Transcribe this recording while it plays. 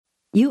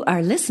You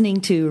are listening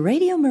to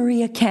Radio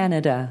Maria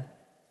Canada.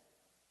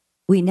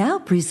 We now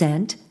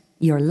present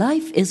Your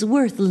Life is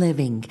Worth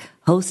Living,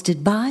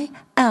 hosted by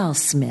Al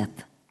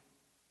Smith.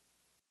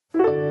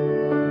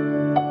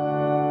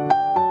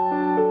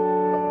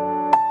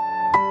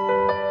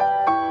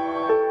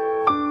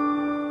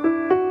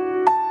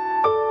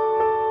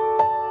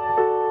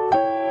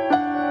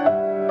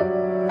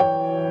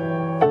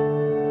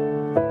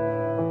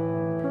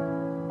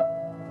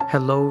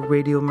 Hello,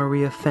 Radio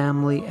Maria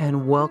family,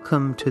 and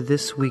welcome to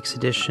this week's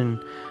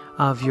edition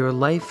of Your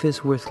Life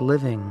is Worth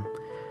Living,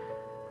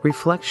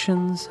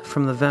 Reflections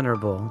from the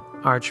Venerable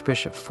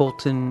Archbishop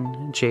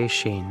Fulton J.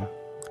 Sheen.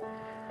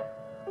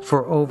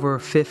 For over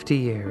 50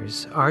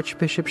 years,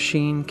 Archbishop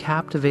Sheen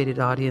captivated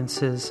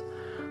audiences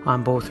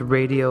on both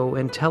radio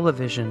and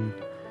television.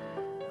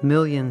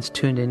 Millions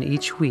tuned in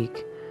each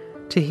week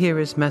to hear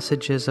his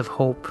messages of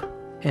hope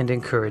and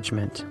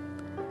encouragement.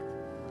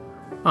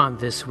 On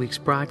this week's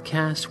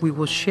broadcast, we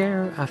will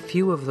share a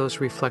few of those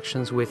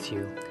reflections with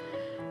you,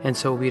 and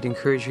so we'd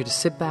encourage you to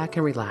sit back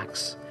and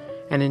relax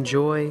and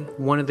enjoy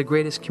one of the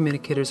greatest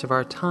communicators of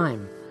our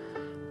time,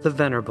 the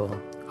Venerable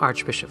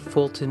Archbishop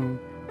Fulton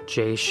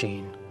J.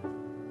 Sheen.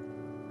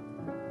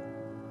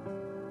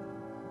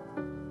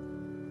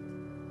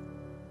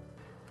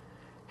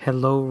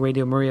 Hello,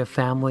 Radio Maria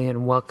family,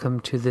 and welcome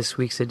to this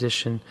week's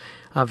edition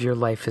of Your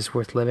Life is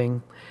Worth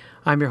Living.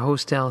 I'm your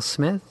host, Al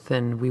Smith,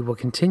 and we will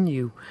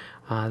continue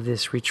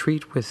this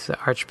retreat with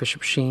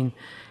Archbishop Sheen,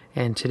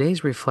 and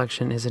today's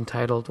reflection is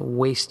entitled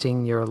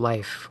Wasting Your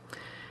Life.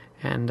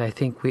 And I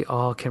think we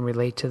all can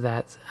relate to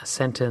that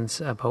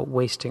sentence about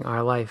wasting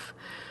our life,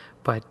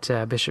 but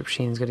Bishop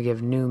Sheen is going to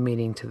give new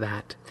meaning to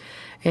that.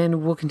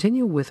 And we'll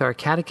continue with our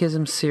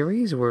Catechism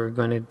series. We're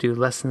going to do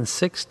Lesson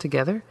 6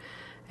 together,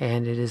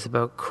 and it is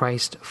about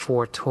Christ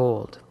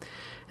foretold.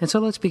 And so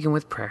let's begin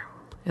with prayer.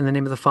 In the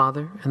name of the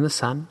Father, and the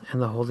Son,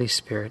 and the Holy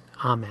Spirit.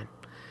 Amen.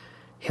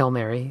 Hail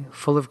Mary,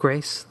 full of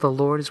grace, the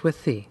Lord is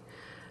with thee.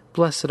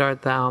 Blessed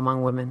art thou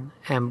among women,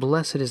 and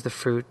blessed is the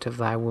fruit of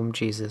thy womb,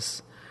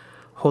 Jesus.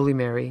 Holy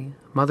Mary,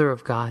 Mother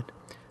of God,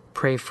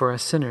 pray for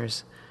us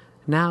sinners,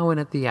 now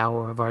and at the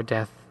hour of our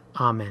death.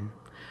 Amen.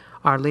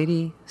 Our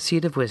Lady,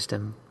 Seat of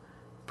Wisdom,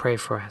 pray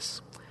for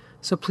us.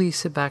 So please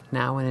sit back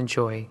now and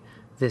enjoy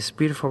this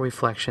beautiful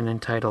reflection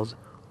entitled,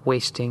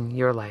 Wasting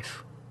Your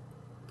Life.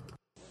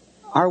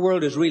 Our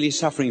world is really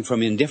suffering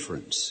from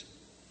indifference.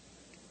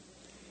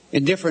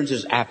 Indifference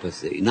is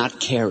apathy, not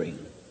caring.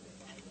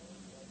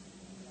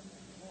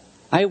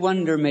 I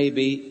wonder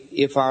maybe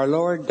if our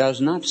Lord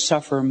does not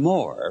suffer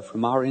more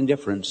from our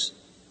indifference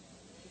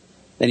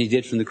than he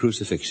did from the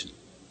crucifixion.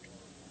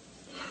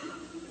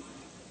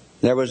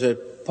 There was a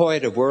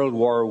poet of World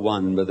War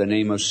I by the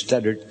name of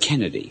Studdert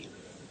Kennedy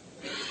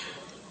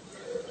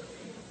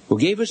who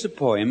gave us a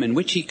poem in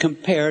which he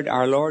compared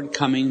our Lord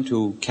coming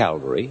to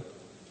Calvary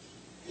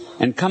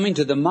and coming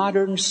to the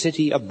modern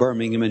city of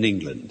Birmingham in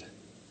England.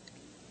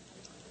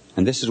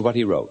 And this is what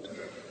he wrote.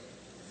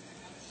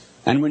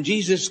 And when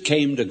Jesus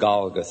came to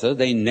Golgotha,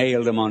 they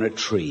nailed him on a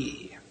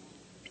tree.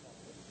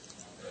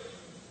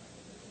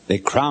 They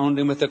crowned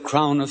him with a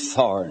crown of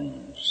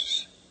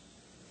thorns.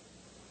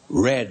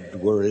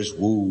 Red were his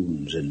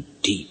wounds and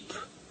deep.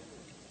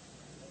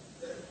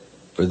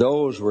 For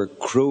those were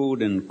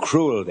crude and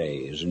cruel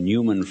days, and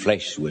human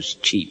flesh was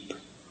cheap.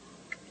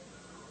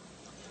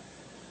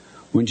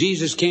 When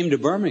Jesus came to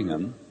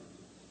Birmingham,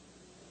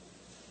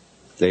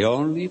 they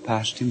only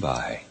passed him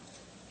by.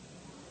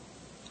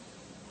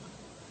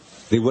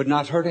 They would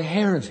not hurt a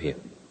hair of him.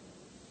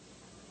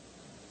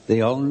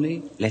 They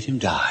only let him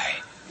die.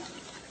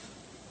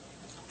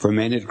 For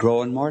men had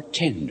grown more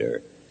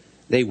tender.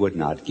 They would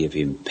not give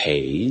him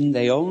pain.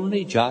 They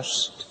only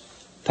just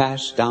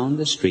passed down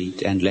the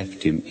street and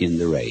left him in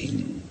the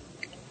rain.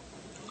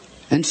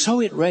 And so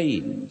it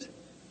rained.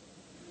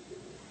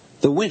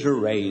 The winter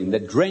rain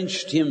that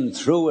drenched him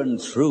through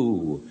and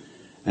through.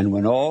 And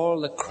when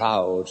all the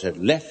crowds had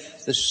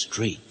left the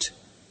street,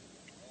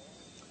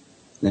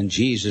 then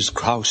Jesus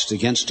crouched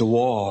against a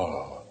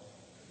wall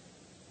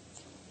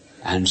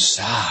and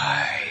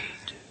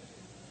sighed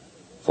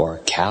for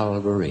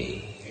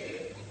Calvary.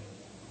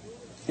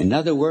 In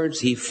other words,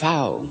 he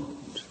found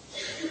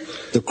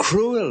the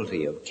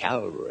cruelty of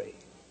Calvary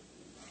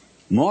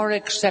more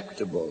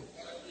acceptable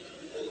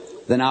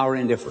than our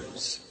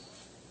indifference.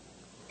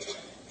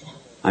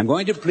 I'm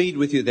going to plead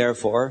with you,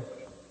 therefore,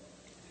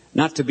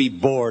 not to be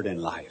bored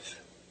in life.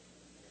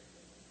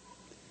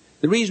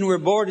 The reason we're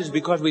bored is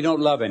because we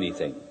don't love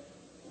anything.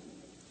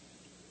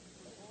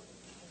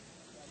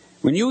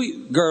 When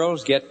you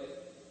girls get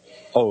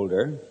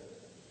older,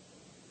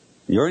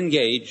 you're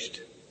engaged,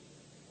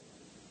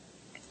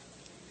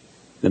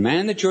 the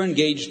man that you're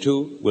engaged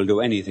to will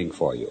do anything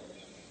for you.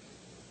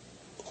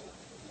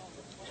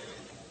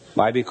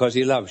 Why? Because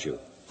he loves you.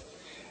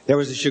 There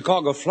was a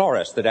Chicago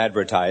florist that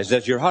advertised,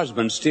 "Does your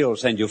husband still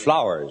send you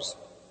flowers?"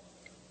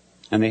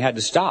 And they had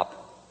to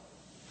stop.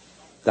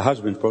 The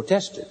husband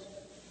protested.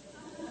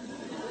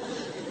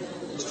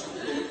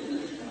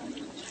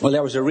 Well,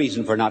 there was a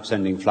reason for not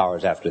sending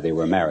flowers after they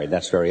were married.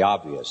 That's very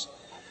obvious.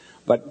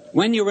 But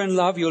when you're in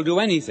love, you'll do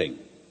anything.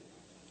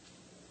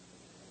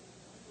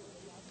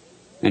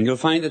 And you'll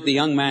find that the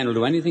young man will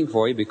do anything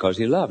for you because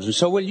he loves. And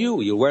so will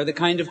you. You'll wear the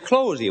kind of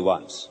clothes he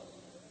wants.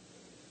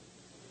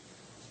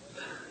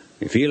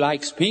 If he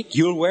likes pink,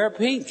 you'll wear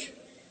pink.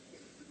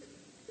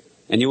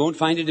 And you won't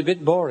find it a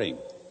bit boring.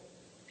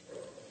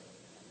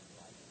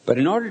 But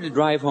in order to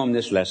drive home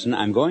this lesson,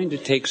 I'm going to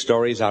take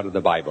stories out of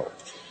the Bible.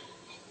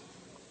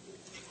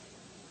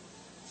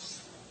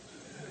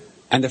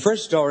 And the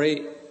first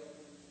story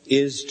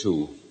is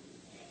to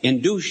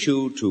induce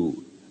you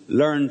to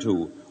learn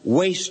to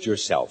waste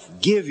yourself,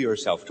 give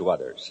yourself to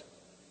others.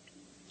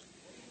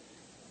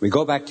 We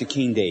go back to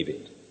King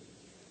David.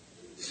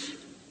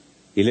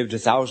 He lived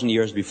 1,000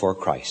 years before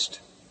Christ.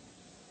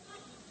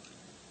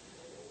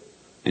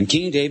 And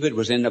King David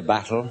was in a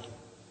battle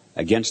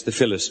against the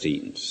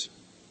Philistines,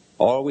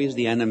 always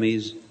the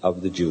enemies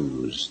of the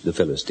Jews, the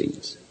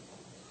Philistines.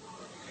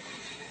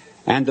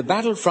 And the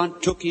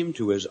battlefront took him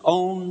to his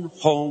own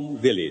home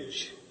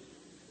village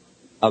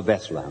of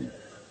Bethlehem.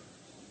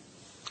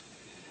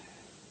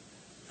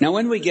 Now,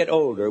 when we get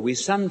older, we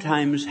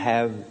sometimes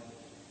have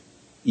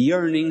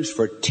yearnings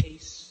for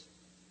tastes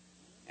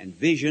and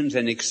visions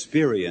and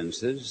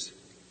experiences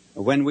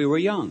when we were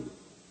young.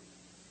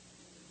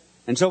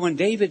 And so when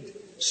David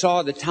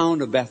saw the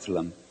town of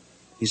Bethlehem,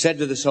 he said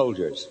to the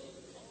soldiers,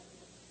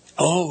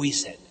 "Oh," he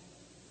said,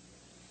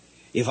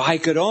 "if I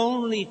could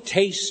only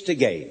taste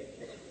again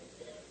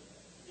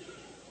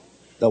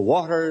the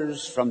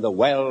waters from the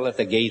well at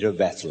the gate of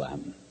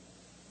Bethlehem."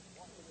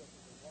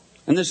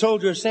 And the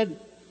soldiers said,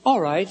 "All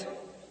right,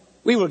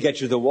 we will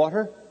get you the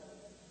water.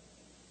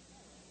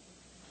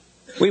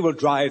 We will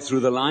drive through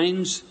the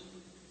lines."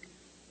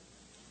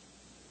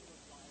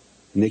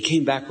 And they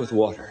came back with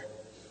water.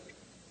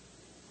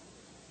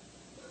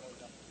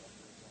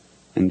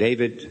 And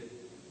David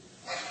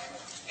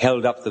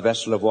held up the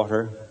vessel of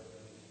water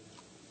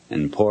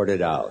and poured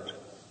it out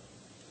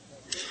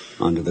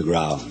onto the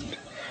ground.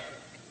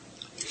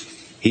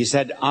 He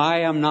said, "I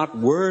am not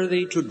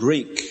worthy to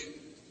drink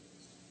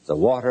the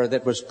water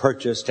that was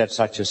purchased at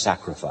such a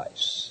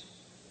sacrifice."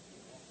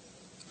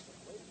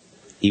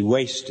 He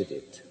wasted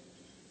it.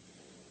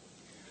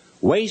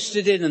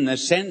 Wasted it in the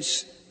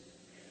sense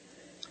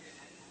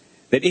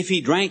that if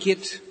he drank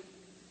it,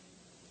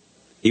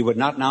 he would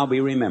not now be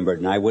remembered,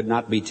 and I would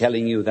not be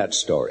telling you that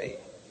story.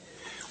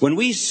 When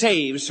we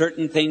save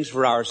certain things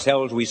for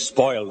ourselves, we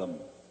spoil them.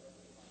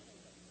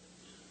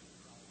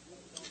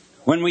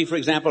 When we, for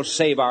example,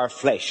 save our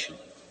flesh,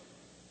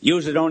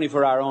 use it only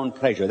for our own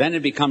pleasure, then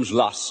it becomes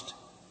lust.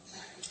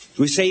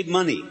 We save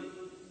money.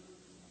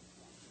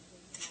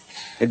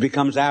 It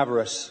becomes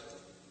avarice.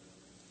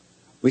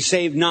 We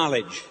save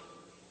knowledge.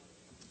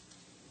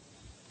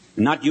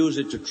 And not use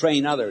it to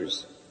train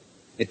others.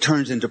 It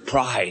turns into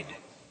pride.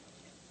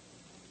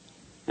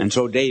 And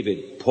so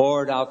David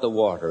poured out the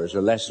water as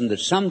a lesson that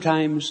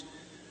sometimes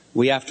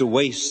we have to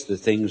waste the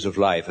things of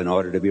life in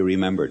order to be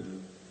remembered.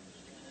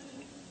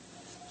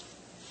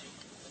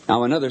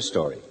 Now another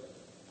story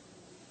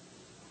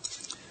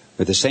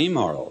with the same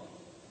moral.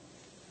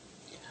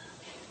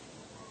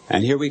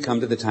 And here we come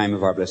to the time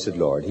of our blessed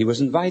Lord. He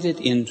was invited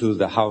into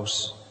the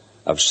house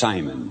of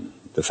Simon,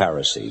 the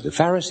Pharisee. The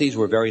Pharisees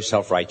were very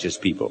self-righteous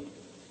people.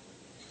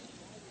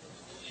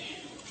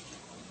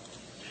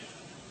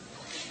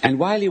 And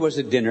while he was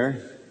at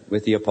dinner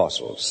with the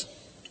apostles,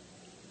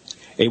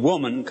 a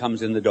woman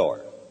comes in the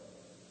door.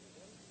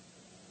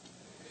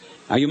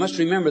 Now you must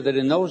remember that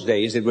in those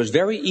days it was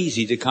very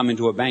easy to come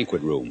into a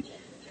banquet room.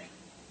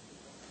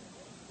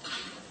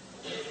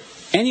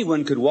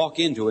 Anyone could walk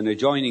into an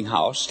adjoining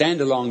house,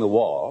 stand along the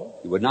wall.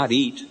 You would not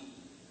eat,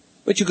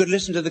 but you could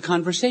listen to the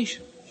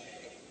conversation.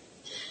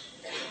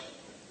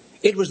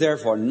 It was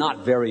therefore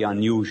not very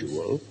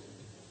unusual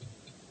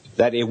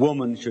that a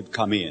woman should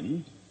come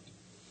in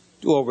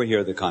to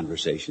overhear the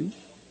conversation.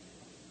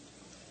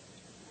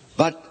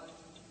 But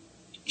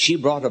she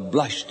brought a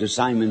blush to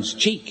Simon's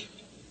cheek.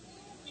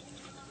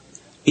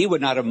 He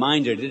would not have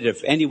minded it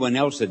if anyone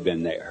else had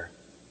been there.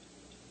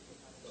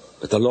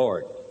 But the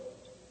Lord,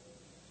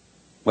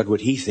 what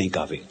would he think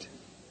of it?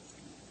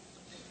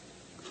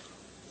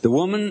 The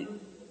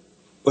woman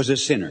was a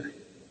sinner.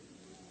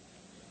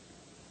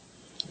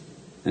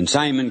 And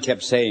Simon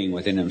kept saying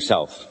within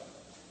himself,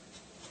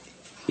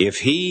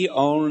 if he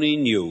only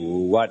knew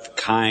what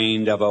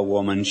kind of a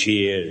woman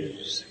she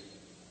is.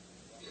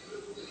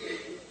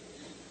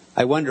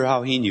 I wonder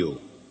how he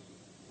knew.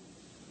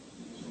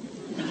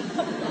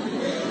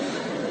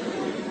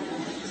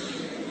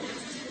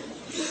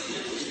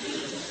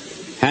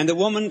 And the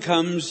woman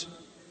comes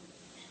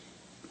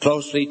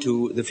closely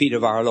to the feet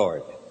of our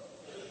Lord.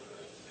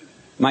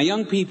 My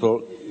young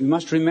people, you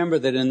must remember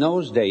that in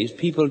those days,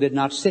 people did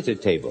not sit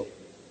at table.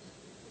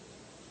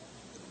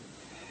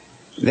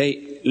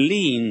 They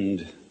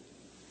leaned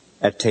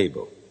at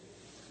table,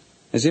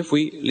 as if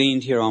we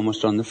leaned here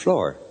almost on the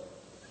floor.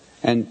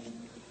 And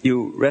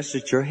you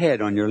rested your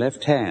head on your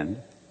left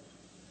hand,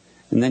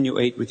 and then you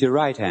ate with your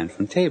right hand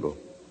from table.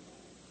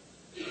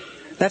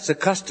 That's a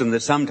custom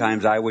that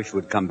sometimes I wish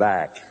would come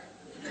back.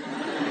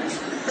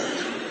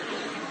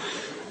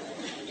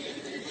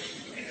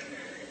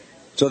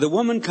 So the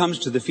woman comes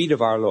to the feet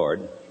of our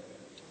Lord,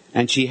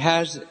 and she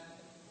has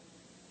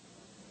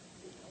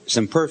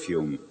some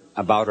perfume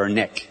about her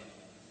neck.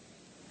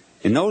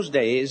 In those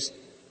days,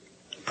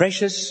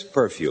 precious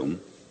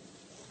perfume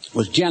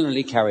was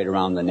generally carried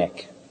around the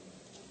neck.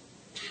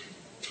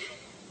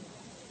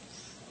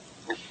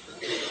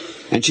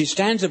 And she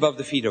stands above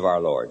the feet of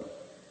our Lord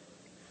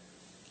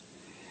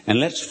and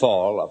lets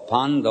fall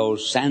upon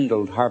those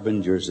sandaled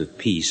harbingers of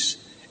peace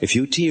a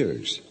few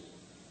tears,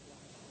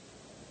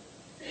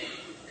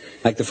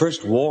 like the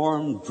first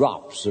warm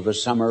drops of a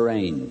summer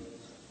rain.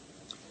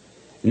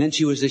 And then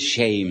she was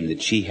ashamed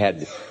that she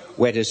had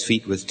wet his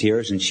feet with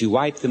tears, and she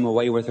wiped them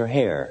away with her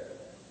hair.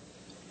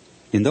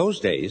 In those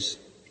days,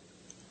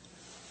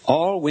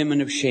 all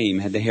women of shame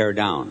had the hair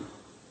down.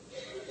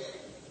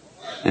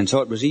 And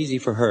so it was easy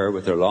for her,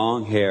 with her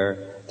long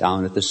hair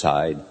down at the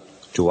side,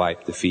 to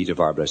wipe the feet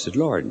of our blessed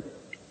Lord.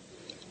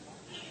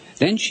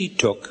 Then she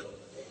took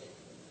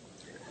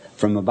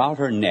from about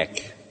her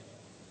neck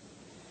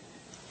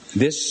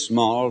this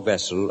small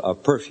vessel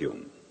of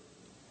perfume.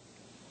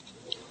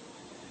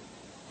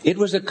 It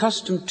was a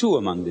custom, too,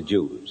 among the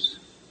Jews,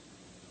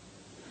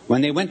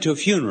 when they went to a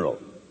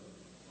funeral,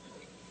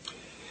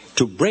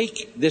 to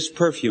break this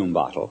perfume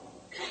bottle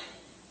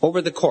over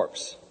the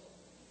corpse,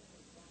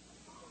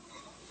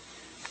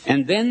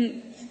 and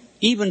then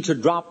even to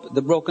drop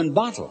the broken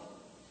bottle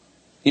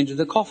into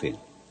the coffin.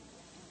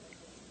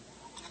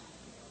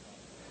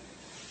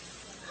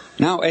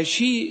 Now, as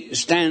she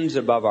stands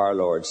above our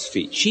Lord's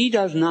feet, she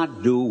does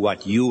not do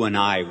what you and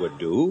I would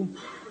do.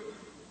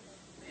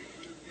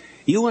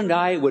 You and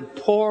I would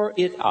pour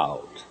it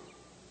out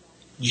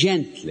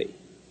gently,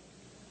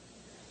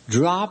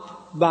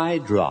 drop by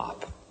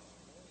drop,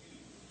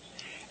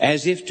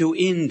 as if to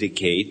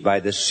indicate by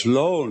the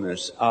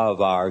slowness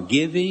of our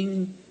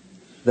giving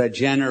the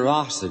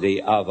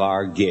generosity of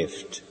our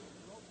gift.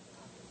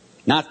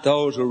 Not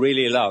those who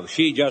really love.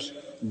 She just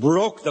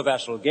broke the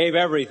vessel, gave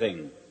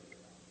everything.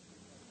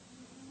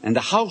 And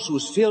the house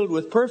was filled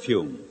with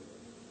perfume,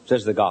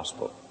 says the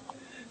gospel.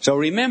 So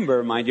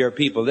remember, my dear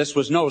people, this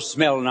was no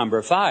smell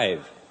number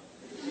 5.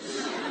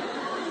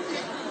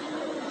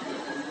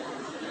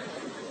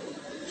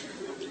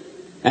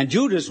 And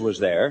Judas was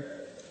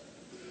there.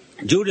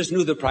 Judas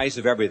knew the price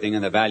of everything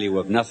and the value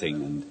of nothing.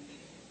 And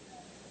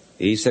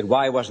he said,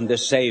 why wasn't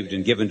this saved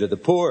and given to the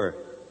poor?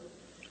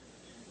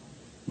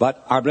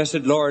 But our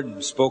blessed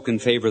Lord spoke in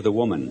favor of the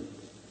woman.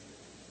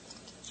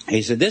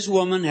 He said, this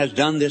woman has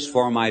done this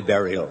for my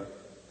burial.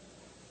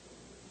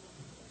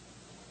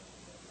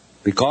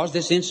 Because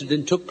this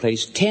incident took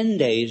place 10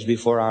 days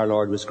before our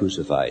Lord was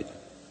crucified.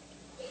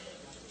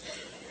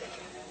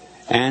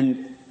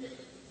 And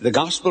the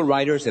gospel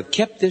writers have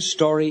kept this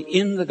story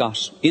in the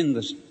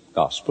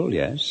gospel,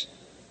 yes,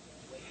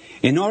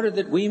 in order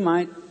that we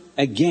might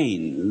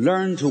again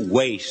learn to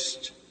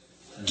waste,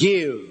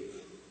 give,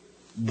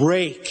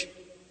 break,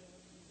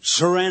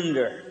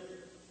 surrender.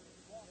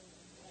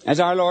 As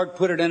our Lord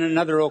put it in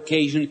another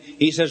occasion,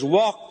 He says,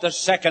 walk the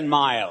second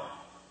mile.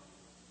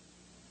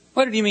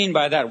 What did He mean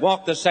by that?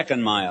 Walk the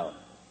second mile.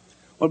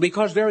 Well,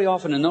 because very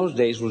often in those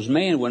days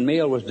when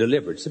mail was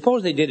delivered,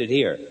 suppose they did it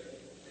here.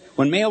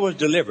 When mail was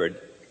delivered,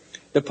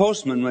 the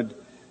postman would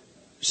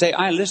say,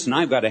 listen,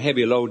 I've got a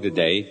heavy load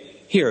today.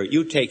 Here,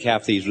 you take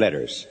half these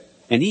letters.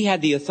 And he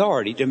had the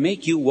authority to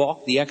make you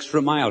walk the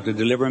extra mile to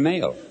deliver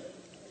mail.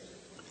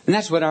 And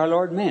that's what our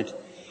Lord meant.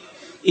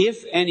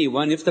 If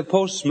the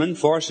postman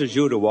forces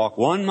you to walk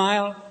 1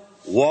 mile,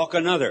 walk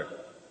another.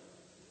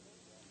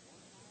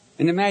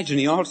 And imagine,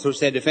 He also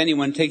said, if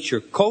anyone takes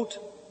your coat,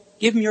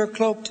 give him your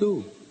cloak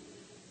too.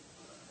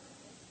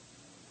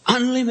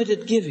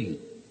 Unlimited giving.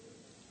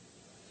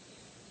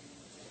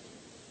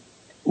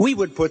 We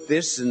would put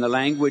this in the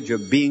language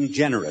of being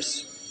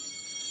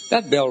generous.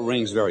 That bell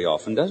rings very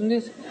often, doesn't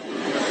it?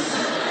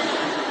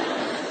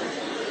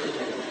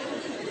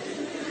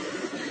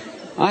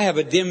 I have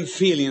a dim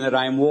feeling that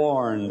I'm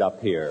warned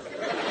up here.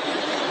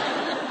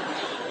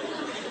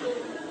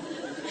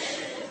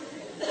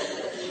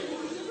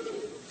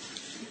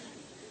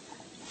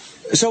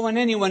 So when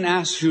anyone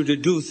asks you to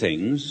do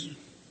things,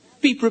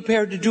 be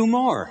prepared to do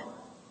more.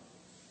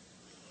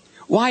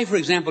 Why, for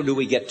example, do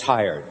we get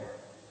tired?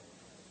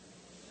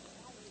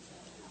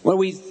 Well,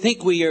 we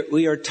think we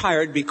are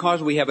tired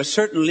because we have a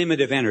certain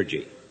limit of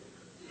energy.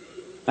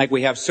 Like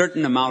we have a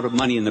certain amount of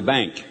money in the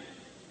bank.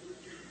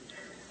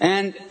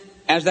 And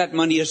as that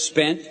money is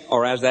spent,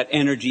 or as that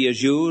energy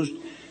is used,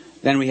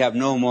 then we have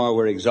no more,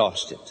 we're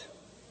exhausted.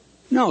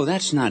 No,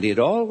 that's not it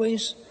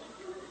always.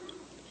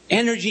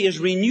 Energy is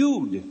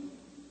renewed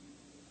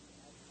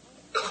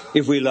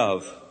if we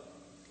love.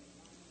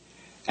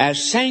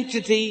 As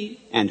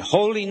sanctity and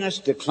holiness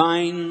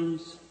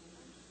declines,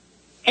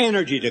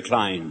 energy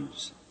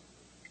declines.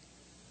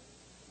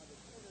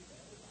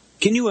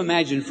 Can you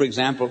imagine, for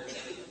example,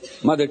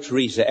 Mother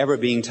Teresa ever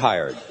being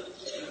tired?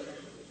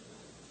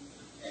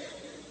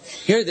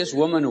 Here, this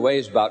woman who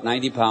weighs about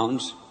 90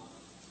 pounds,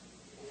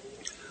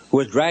 who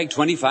has dragged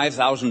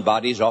 25,000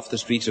 bodies off the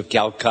streets of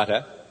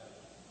Calcutta,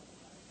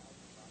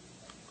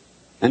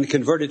 and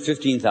converted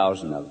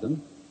 15,000 of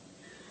them,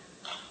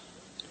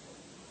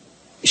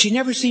 she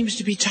never seems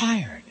to be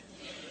tired.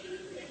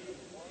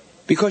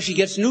 Because she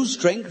gets new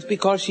strength,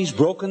 because she's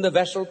broken the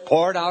vessel,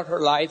 poured out her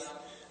life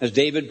as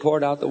David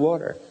poured out the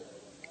water.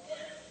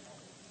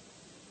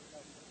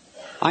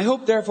 I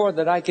hope, therefore,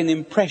 that I can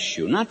impress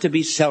you, not to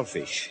be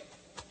selfish,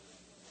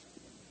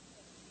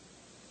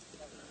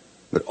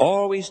 but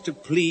always to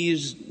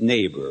please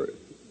neighbor,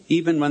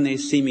 even when they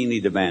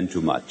seemingly demand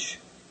too much.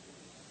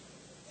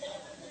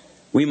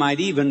 We might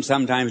even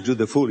sometimes do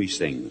the foolish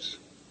things.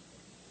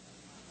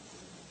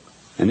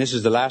 And this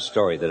is the last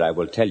story that I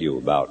will tell you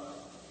about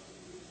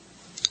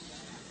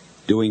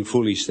doing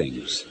foolish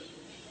things.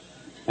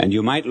 And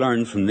you might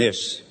learn from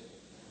this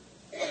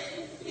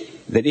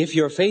that if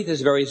your faith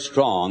is very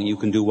strong, you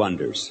can do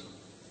wonders.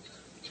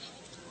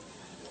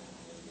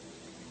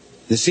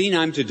 The scene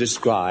I'm to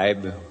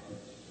describe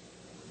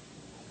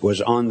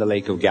was on the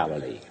Lake of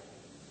Galilee.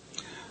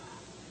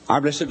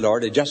 Our blessed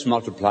Lord had just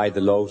multiplied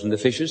the loaves and the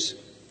fishes,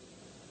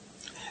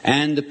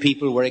 and the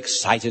people were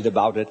excited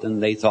about it,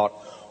 and they thought,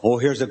 oh,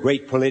 here's a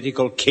great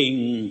political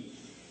king.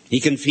 He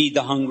can feed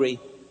the hungry.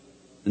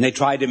 And they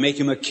tried to make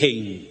him a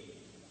king.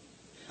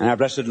 And our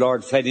blessed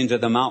Lord fled into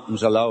the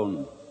mountains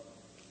alone.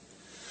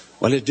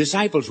 Well, his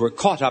disciples were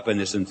caught up in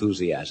this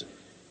enthusiasm.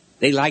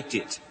 They liked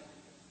it.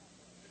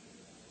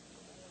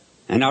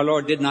 And our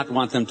Lord did not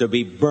want them to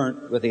be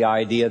burnt with the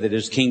idea that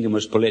his kingdom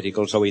was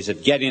political, so he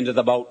said, get into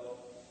the boat.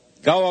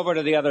 Go over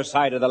to the other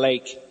side of the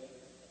lake.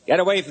 Get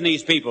away from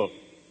these people.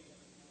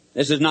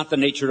 This is not the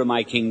nature of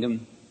my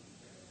kingdom.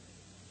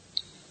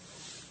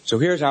 So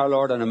here's our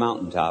Lord on a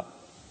mountaintop.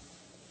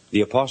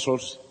 The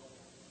apostles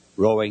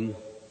rowing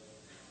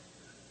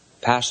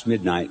past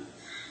midnight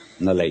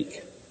in the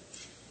lake.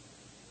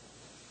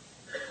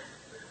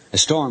 A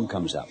storm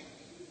comes up.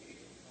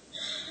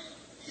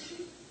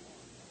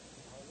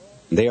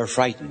 They are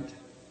frightened.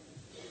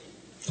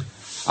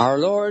 Our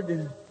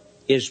Lord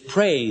is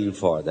praying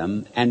for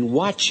them and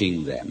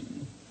watching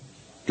them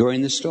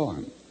during the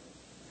storm.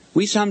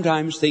 We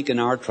sometimes think in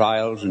our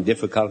trials and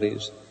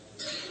difficulties,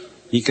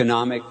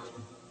 economic,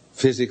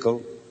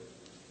 physical,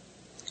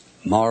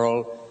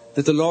 moral,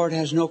 that the Lord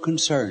has no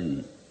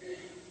concern.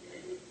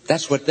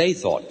 That's what they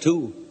thought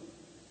too.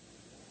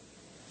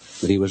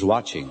 But he was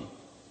watching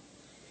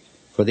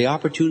for the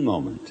opportune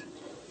moment.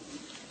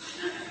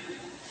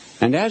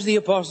 And as the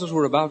apostles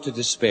were about to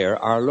despair,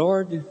 our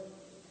Lord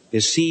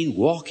is seen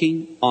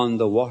walking on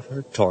the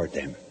water toward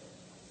them.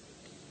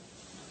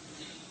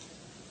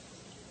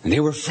 And they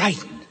were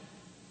frightened.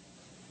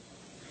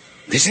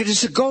 They said,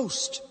 it's a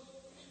ghost.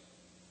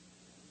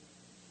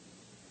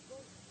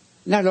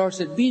 And our Lord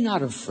said, be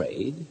not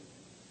afraid.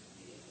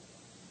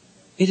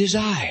 It is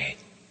I.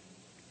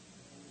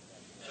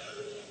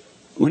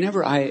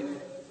 Whenever I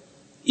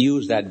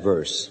use that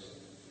verse,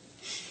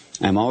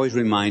 I'm always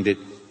reminded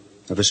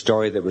of a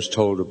story that was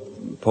told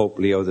of Pope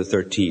Leo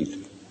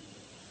XIII.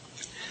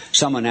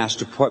 Someone asked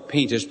to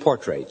paint his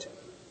portrait,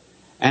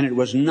 and it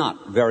was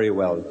not very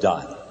well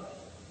done.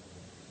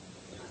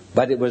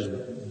 But it was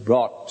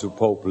brought to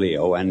Pope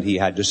Leo, and he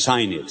had to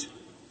sign it.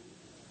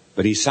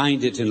 But he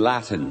signed it in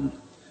Latin.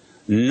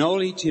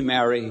 Noli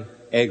timere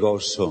ego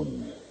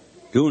sum.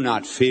 Do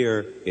not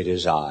fear, it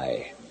is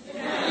I.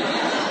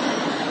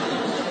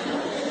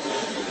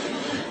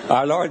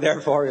 Our Lord,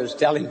 therefore, is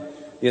telling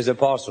his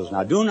apostles,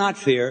 now do not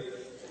fear,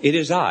 it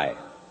is I.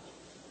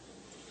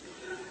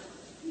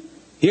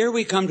 Here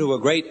we come to a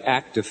great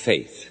act of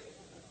faith.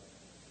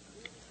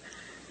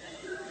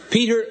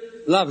 Peter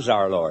loves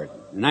our Lord.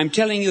 And I'm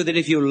telling you that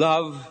if you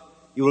love,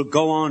 you will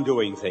go on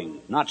doing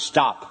things, not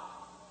stop.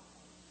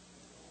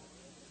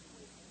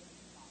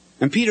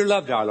 And Peter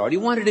loved our Lord. He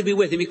wanted to be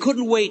with him. He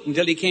couldn't wait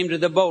until he came to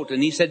the boat,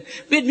 and he said,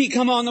 bid me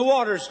come on the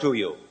waters to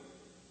you.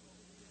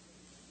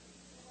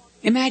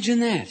 Imagine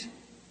that.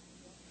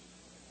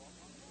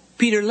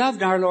 Peter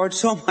loved our Lord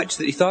so much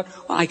that he thought,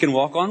 well, I can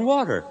walk on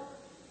water.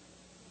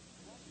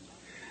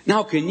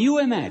 Now, can you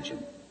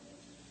imagine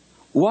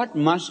what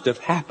must have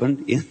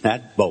happened in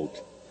that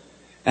boat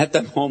at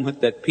the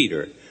moment that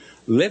Peter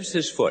lifts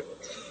his foot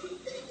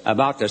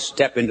about to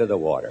step into the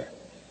water?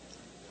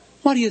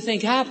 What do you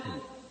think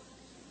happened?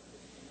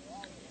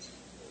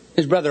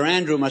 His brother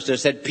Andrew must have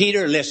said,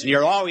 Peter, listen,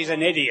 you're always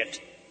an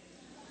idiot.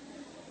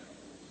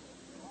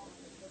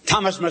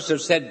 Thomas must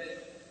have said,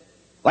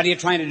 what are you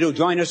trying to do,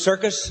 join a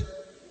circus?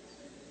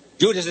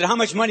 Judas said, how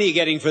much money are you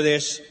getting for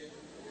this?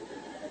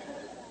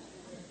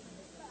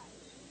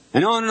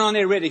 And on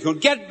they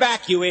ridiculed, get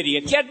back, you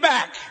idiot, get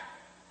back.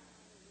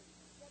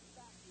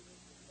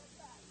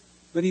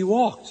 But he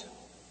walked.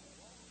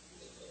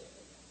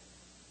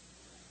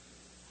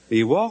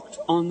 He walked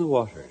on the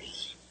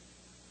waters.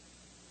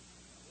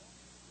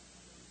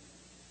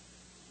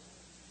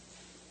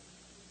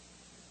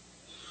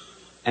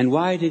 And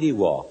why did he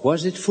walk?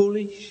 Was it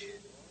foolish?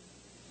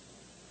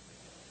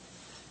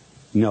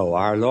 No,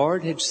 our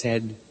Lord had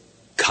said,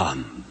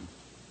 come.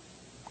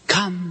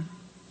 Come.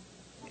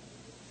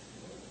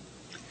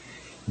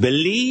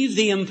 Believe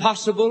the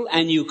impossible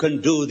and you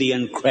can do the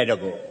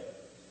incredible.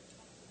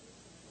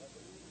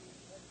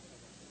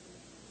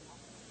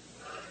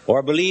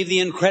 Or believe the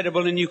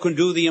incredible and you can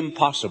do the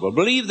impossible.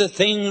 Believe the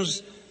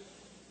things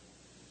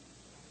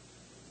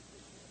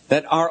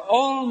that are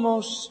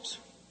almost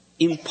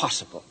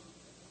impossible.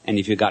 And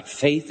if you got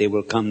faith, they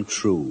will come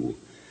true.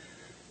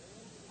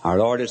 Our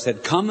Lord has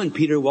said, come, and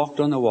Peter walked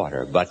on the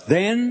water. But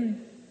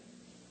then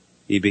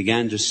he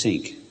began to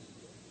sink.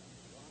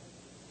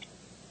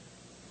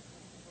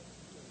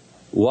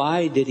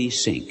 Why did he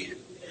sink?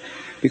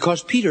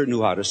 Because Peter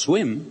knew how to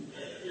swim.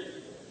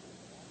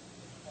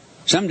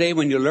 Someday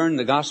when you learn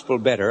the gospel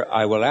better,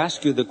 I will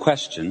ask you the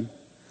question,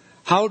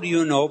 how do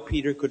you know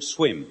Peter could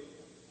swim?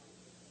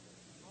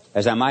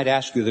 As I might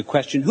ask you the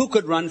question, who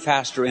could run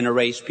faster in a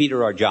race,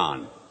 Peter or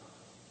John?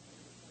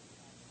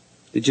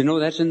 Did you know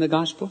that's in the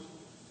gospel?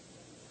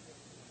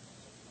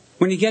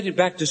 When you get it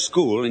back to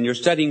school and you're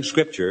studying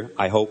scripture,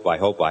 I hope,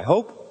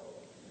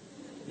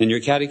 in your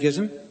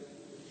catechism,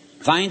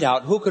 find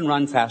out who can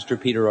run faster,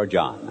 Peter or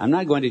John. I'm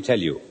not going to tell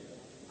you,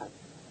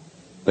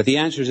 but the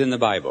answer is in the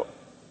Bible.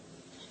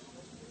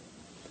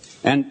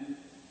 And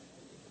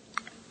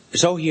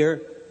so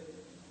here,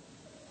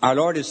 our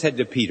Lord has said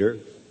to Peter,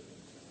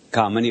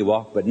 come, and he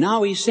walked, but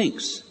now he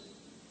sinks.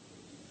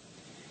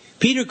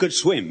 Peter could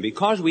swim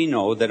because we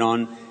know that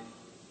on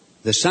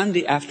the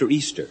Sunday after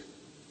Easter,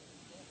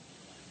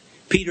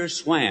 Peter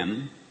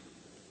swam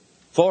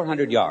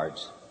 400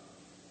 yards.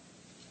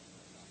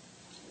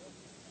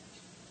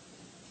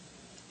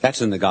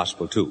 That's in the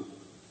gospel too.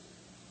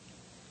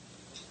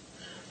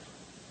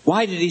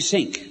 Why did he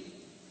sink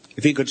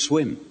if he could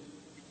swim?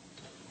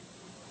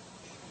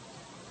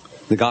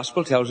 The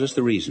gospel tells us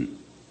the reason.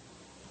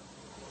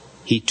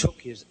 He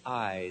took his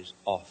eyes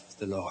off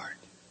the Lord.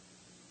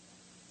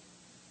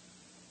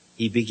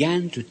 He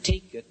began to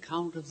take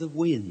account of the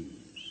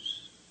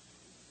winds.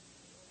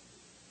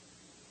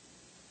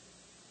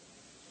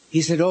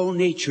 He said, oh,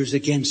 nature's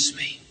against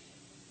me.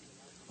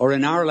 Or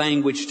in our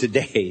language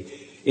today,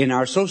 in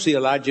our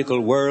sociological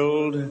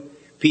world,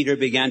 Peter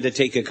began to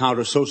take account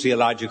of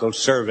sociological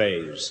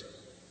surveys.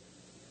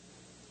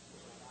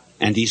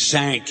 And he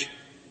sank.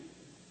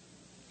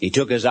 He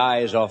took his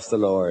eyes off the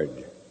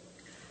Lord.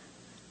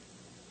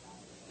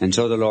 And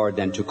so the Lord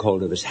then took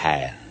hold of his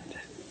hand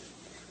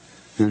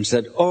and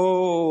said,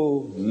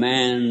 oh,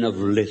 man of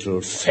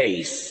little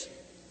faith,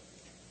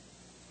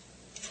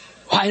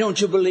 why don't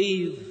you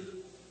believe?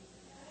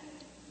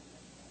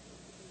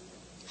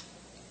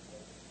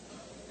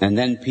 And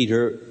then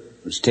Peter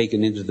was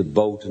taken into the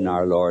boat and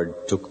our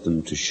Lord took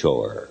them to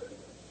shore.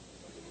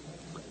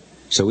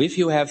 So if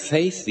you have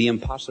faith, the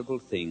impossible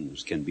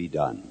things can be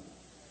done.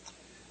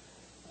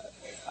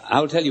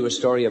 I'll tell you a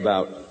story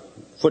about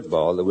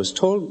football that was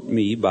told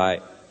me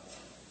by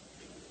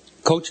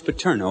Coach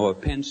Paterno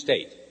of Penn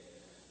State.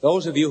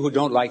 Those of you who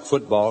don't like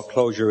football,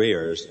 close your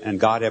ears, and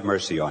God have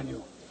mercy on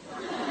you.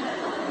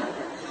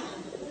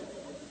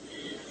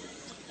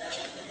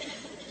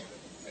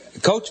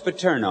 Coach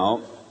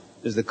Paterno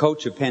is the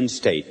coach of Penn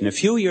State, and a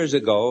few years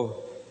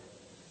ago,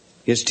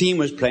 his team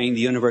was playing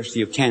the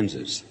University of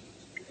Kansas.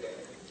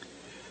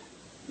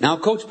 Now,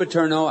 Coach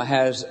Paterno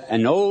has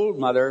an old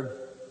mother,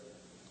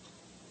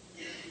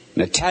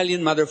 an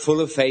Italian mother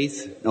full of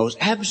faith, knows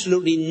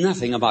absolutely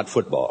nothing about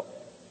football.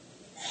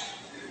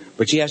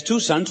 But she has two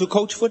sons who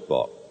coach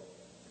football.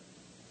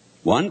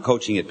 One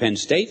coaching at Penn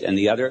State and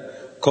the other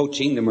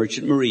coaching the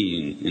Merchant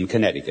Marine in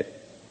Connecticut.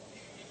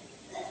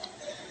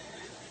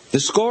 The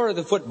score of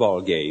the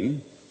football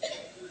game,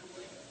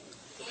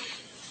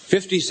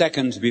 50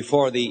 seconds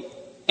before the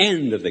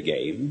end of the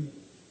game,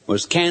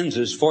 was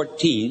Kansas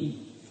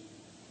 14,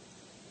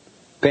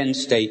 Penn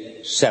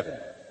State 7.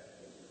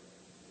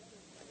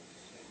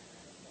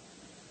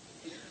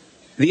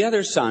 The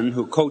other son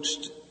who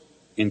coached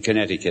in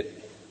Connecticut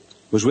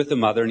was with the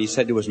mother, and he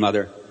said to his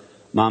mother,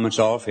 Mom, it's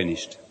all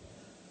finished.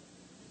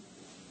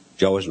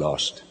 Joe is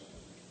lost.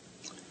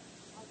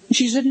 And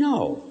she said,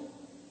 no.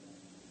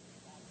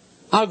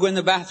 I'll go in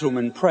the bathroom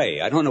and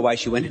pray. I don't know why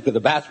she went into the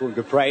bathroom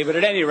to pray, but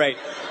at any rate,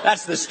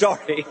 that's the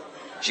story.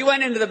 She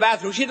went into the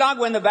bathroom. She said, I'll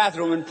go in the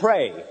bathroom and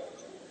pray.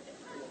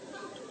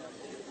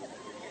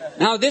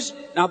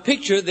 Now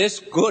picture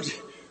this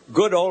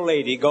good old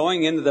lady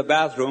going into the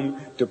bathroom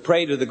to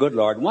pray to the good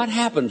Lord. What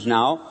happens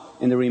now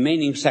in the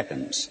remaining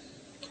seconds?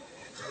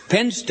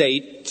 Penn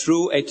State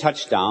threw a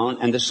touchdown,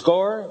 and the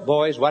score,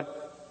 boys,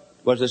 what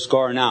was the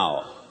score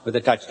now with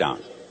the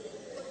touchdown?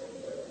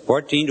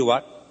 14 to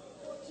what?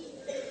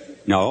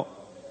 No.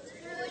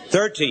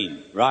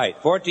 13,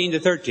 right. 14 to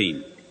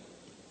 13.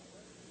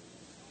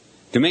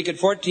 To make it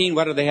 14,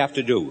 what do they have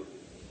to do?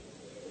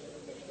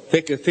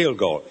 Pick a field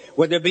goal.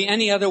 Would there be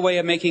any other way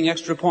of making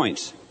extra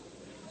points?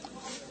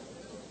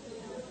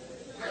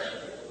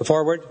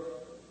 Forward?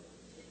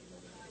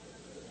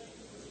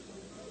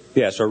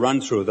 Yes, or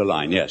run through the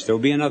line. Yes, there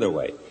will be another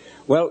way.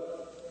 Well,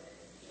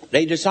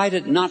 they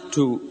decided not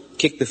to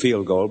kick the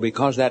field goal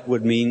because that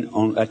would mean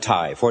a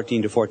tie,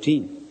 14 to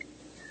 14.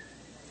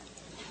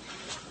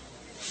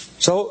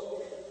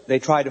 So they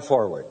tried a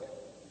forward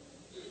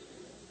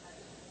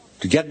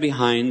to get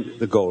behind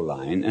the goal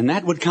line, and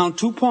that would count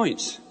 2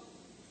 points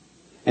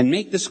and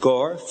make the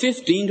score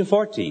 15 to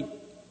 14.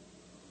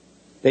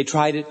 They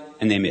tried it,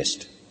 and they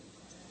missed.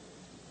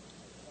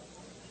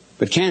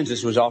 But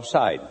Kansas was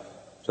offside,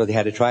 so they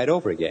had to try it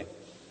over again.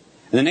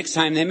 And the next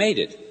time they made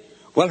it,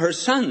 well, her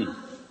son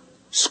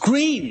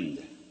screamed.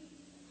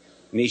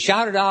 And he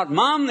shouted out,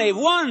 "Mom, they've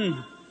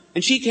won!"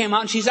 And she came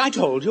out and she said, I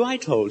told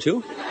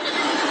you.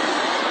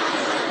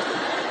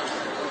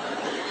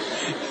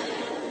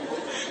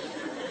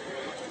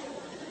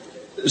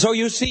 So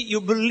you see,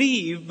 you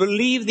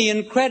believe the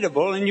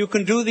incredible, and you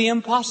can do the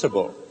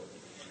impossible.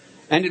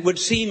 And it would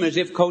seem as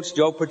if Coach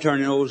Joe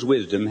Paterno's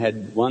wisdom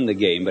had won the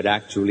game, but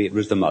actually it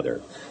was the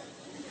mother.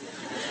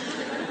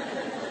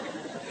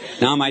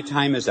 Now my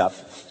time is up.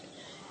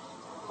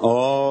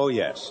 Oh,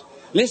 yes.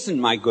 Listen,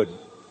 my good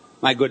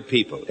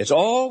people, it's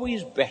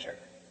always better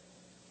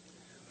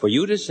for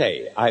you to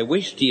say, "I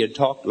wished he had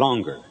talked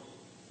longer,"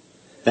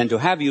 than to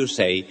have you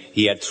say,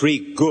 "He had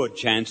 3 good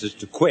chances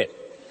to quit."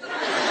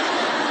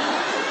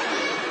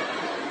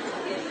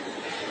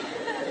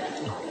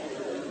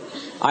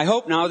 I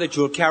hope now that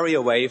you'll carry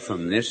away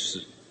from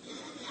this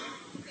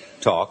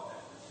talk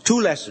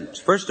 2 lessons.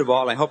 First of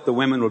all, I hope the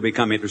women will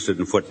become interested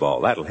in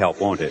football. That'll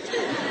help, won't it?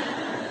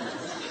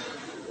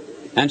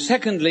 And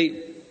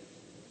secondly,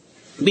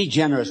 be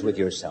generous with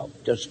yourself.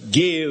 Just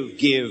give.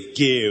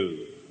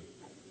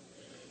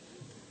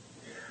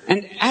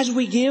 And as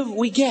we give,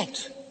 we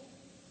get.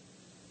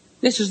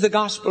 This is the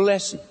gospel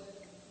lesson.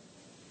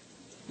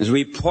 As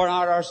we pour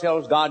out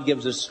ourselves, God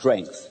gives us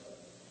strength.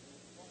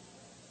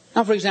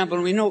 Now, for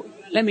example,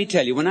 let me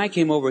tell you, when I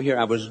came over here,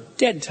 I was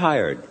dead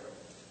tired.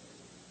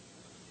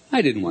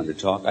 I didn't want to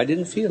talk. I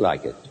didn't feel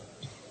like it.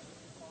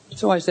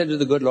 So I said to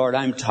the good Lord,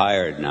 I'm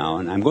tired now,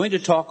 and I'm going to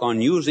talk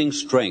on using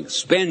strength.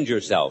 Spend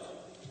yourself.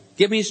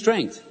 Give me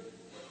strength.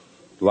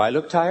 Do I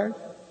look tired?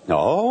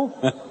 No.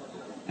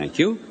 Thank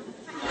you.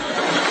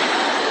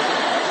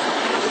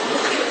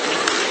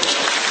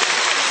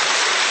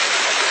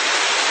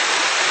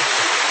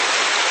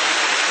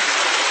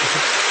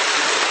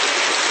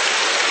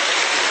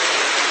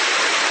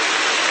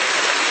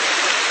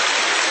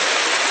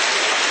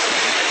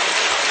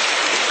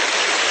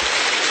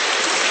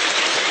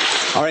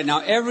 All right, now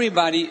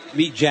everybody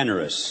be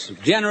generous.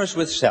 Generous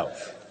with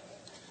self.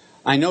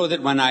 I know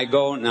that when I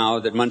go now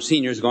that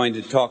Monsignor is going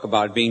to talk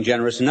about being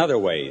generous in other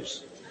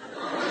ways.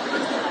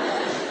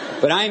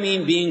 But I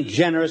mean being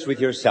generous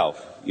with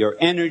yourself. Your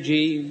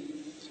energy,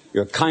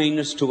 your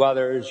kindness to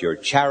others, your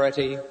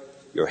charity,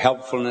 your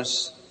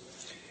helpfulness.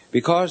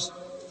 Because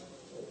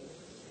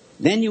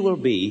then you will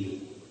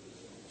be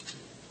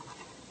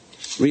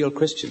real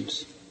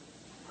Christians.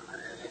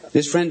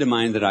 This friend of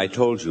mine that I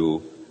told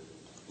you,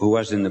 who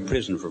was in the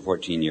prison for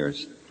 14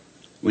 years,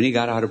 when he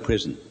got out of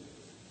prison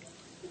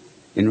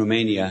in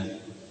Romania,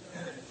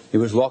 he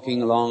was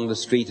walking along the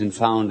street and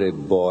found a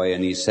boy,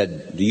 and he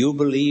said, "Do you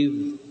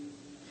believe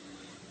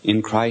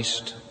in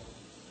Christ?"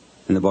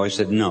 And the boy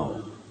said,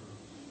 "No."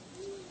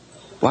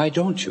 "Why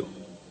don't you?"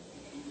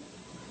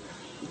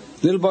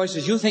 The little boy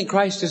says, "You think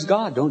Christ is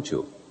God, don't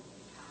you?"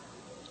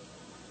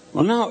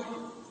 Well, now,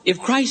 if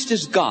Christ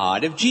is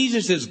God, if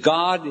Jesus is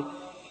God,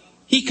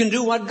 he can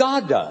do what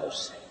God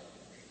does.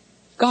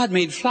 God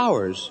made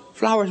flowers.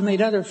 Flowers made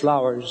other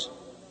flowers.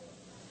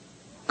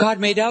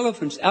 God made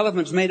elephants.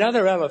 Elephants made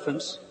other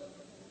elephants.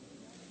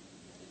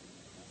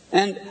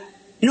 And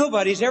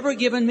nobody's ever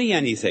given me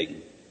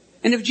anything.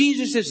 And if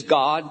Jesus is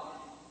God,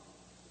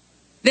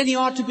 then he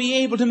ought to be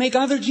able to make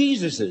other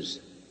Jesuses.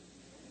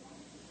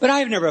 But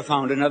I've never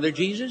found another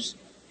Jesus.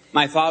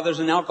 My father's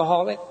an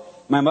alcoholic.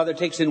 My mother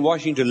takes in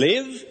washing to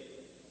live.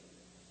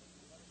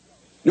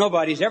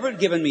 Nobody's ever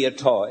given me a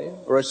toy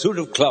or a suit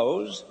of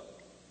clothes.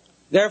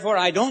 Therefore,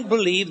 I don't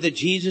believe that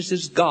Jesus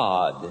is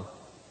God,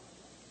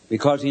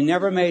 because he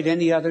never made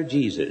any other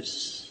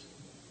Jesus.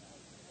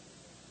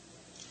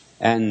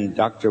 And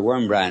Dr.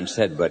 Wormbrand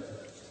said,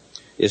 "But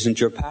isn't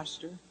your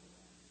pastor?"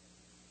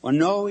 Well,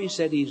 no, he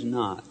said, he's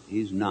not.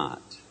 He's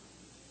not.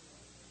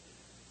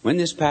 When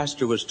this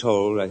pastor was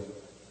told,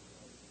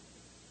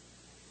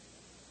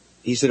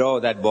 he said,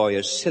 "Oh, that boy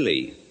is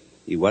silly."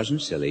 He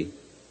wasn't silly.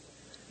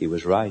 He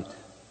was right.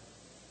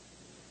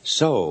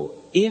 So,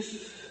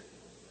 if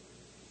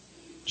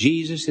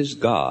Jesus is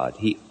God,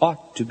 he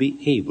ought to be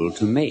able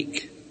to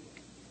make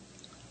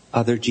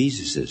other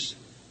Jesuses.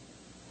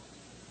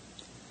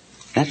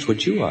 That's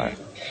what you are.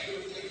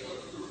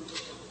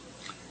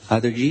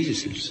 Other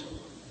Jesuses.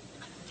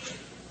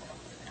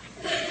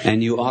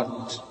 And you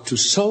ought to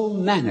so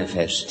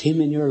manifest him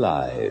in your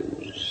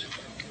lives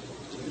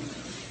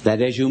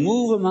that as you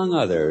move among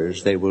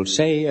others, they will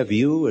say of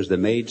you, as the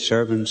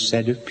maidservant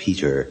said of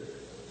Peter,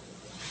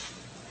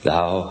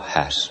 "Thou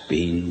hast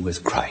been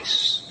with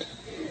Christ."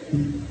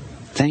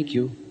 Thank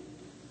you,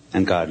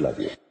 and God love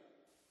you.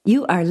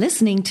 You are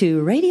listening to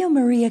Radio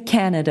Maria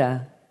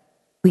Canada.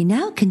 We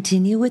now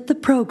continue with the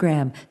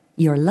program,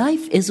 Your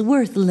Life is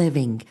Worth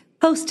Living,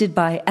 hosted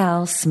by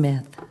Al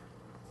Smith.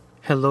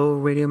 Hello,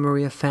 Radio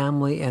Maria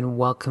family, and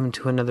welcome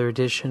to another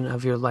edition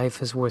of Your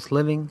Life is Worth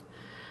Living.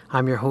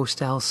 I'm your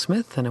host, Al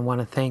Smith, and I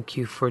want to thank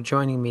you for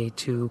joining me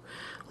to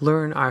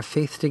learn our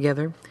faith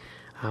together.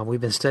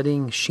 We've been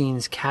studying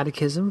Sheen's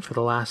Catechism for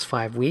the last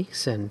 5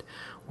 weeks, and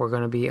we're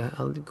going to be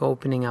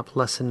opening up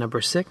lesson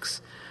number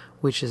 6,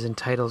 which is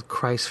entitled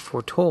Christ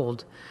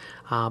Foretold.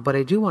 But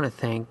I do want to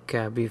thank,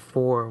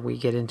 before we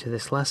get into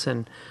this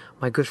lesson,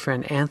 my good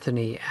friend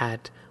Anthony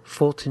at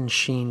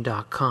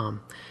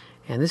FultonSheen.com.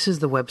 And this is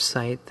the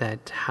website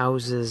that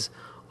houses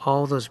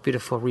all those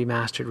beautiful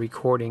remastered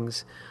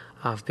recordings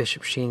of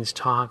Bishop Sheen's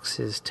talks,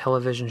 his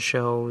television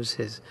shows,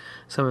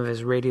 some of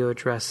his radio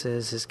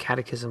addresses, his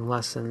catechism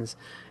lessons,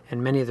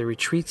 and many of the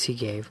retreats he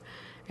gave.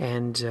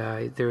 And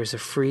there is a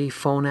free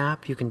phone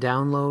app you can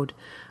download.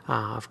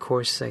 Of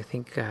course, I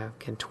think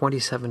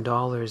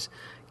 $27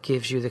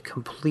 gives you the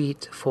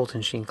complete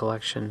Fulton Sheen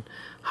collection,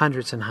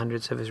 hundreds and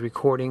hundreds of his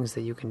recordings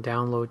that you can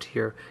download to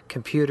your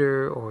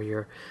computer or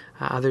your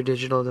other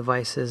digital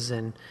devices.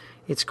 And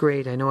it's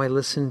great. I know I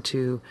listen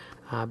to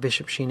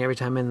Bishop Sheen every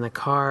time I'm in the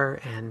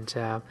car, and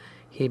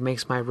he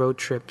makes my road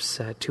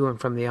trips to and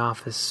from the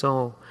office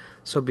so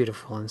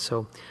beautiful. And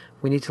so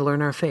we need to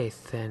learn our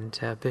faith, and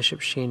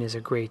Bishop Sheen is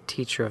a great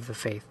teacher of the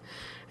faith.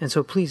 And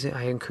so please,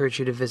 I encourage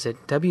you to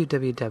visit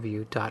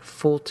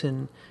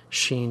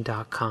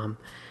www.fultonsheen.com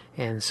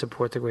and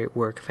support the great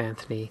work of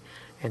Anthony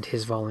and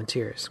his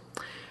volunteers.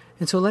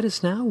 And so let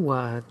us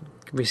now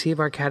receive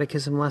our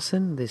catechism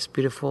lesson, this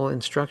beautiful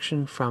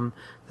instruction from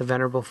the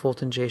Venerable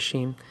Fulton J.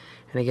 Sheen.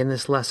 And again,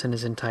 this lesson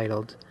is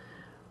entitled,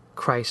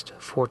 Christ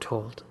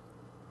Foretold.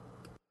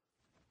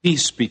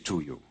 Peace be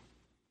to you.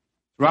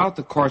 Throughout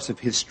the course of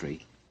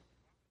history,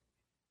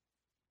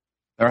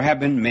 there have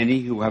been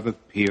many who have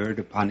appeared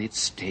upon its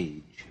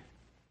stage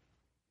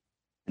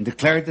and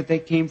declared that they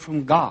came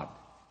from God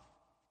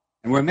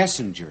and were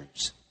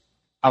messengers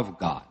of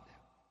God.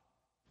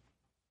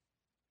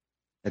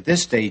 At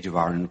this stage of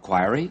our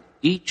inquiry,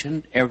 each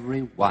and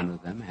every one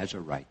of them has a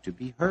right to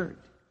be heard.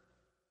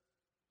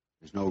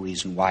 There's no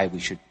reason why we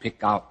should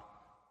pick out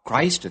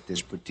Christ at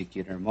this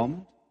particular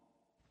moment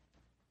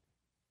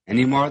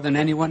any more than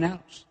anyone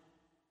else.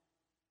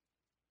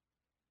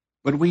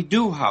 But we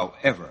do,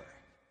 however,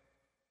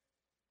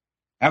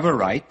 have a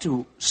right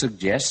to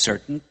suggest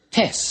certain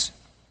tests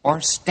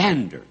or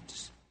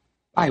standards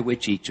by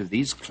which each of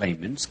these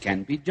claimants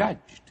can be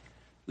judged.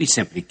 We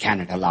simply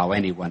cannot allow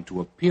anyone to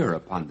appear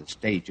upon the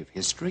stage of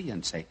history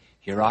and say,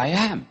 "Here I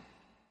am.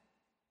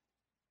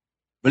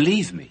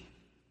 Believe me."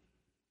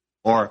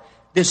 Or,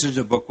 "This is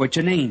a book which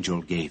an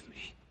angel gave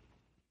me.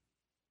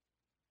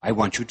 I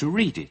want you to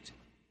read it.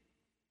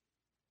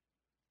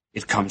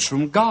 It comes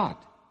from God."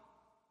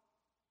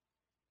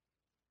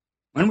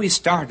 When we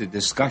start a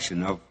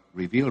discussion of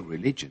revealed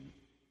religion,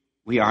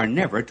 we are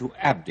never to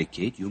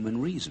abdicate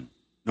human reason,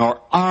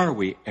 nor are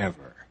we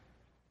ever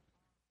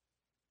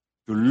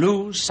to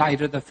lose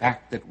sight of the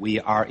fact that we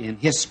are in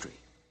history.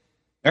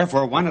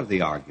 Therefore, one of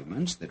the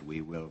arguments that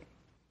we will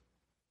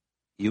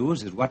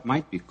use is what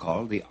might be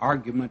called the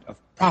argument of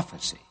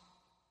prophecy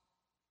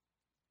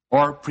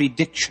or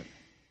prediction.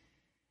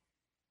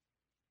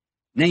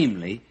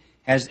 Namely,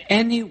 has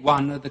any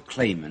one of the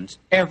claimants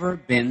ever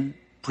been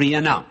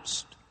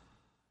pre-announced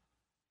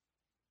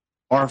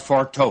or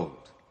foretold?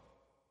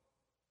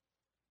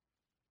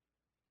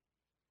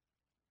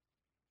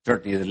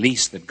 Certainly the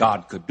least that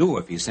God could do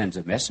if he sends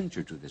a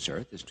messenger to this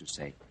earth is to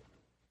say,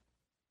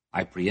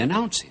 "I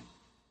pre-announce him.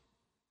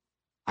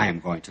 I am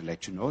going to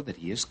let you know that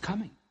he is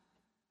coming."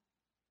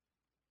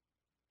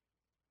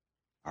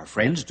 Our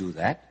friends do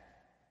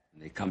that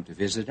when they come to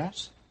visit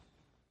us.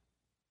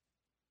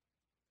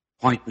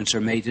 Appointments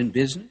are made in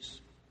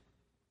business.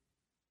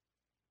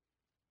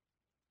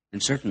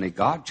 And certainly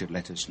God should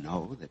let us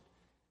know that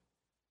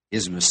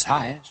his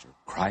Messiah, or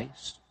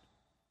Christ,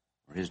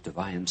 or his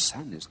divine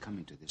Son is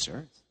coming to this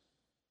earth.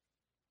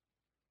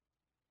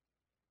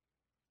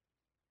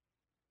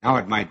 Now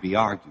it might be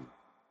argued,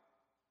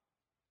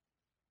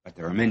 but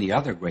there are many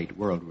other great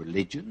world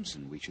religions,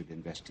 and we should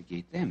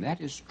investigate them.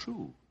 That is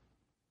true.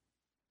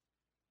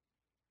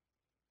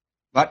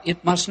 But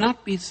it must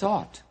not be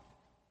thought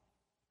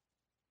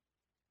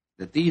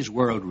that these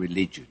world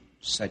religions,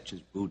 such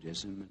as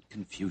Buddhism and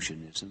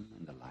Confucianism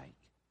and the like,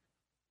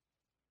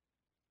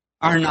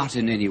 are not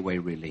in any way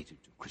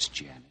related to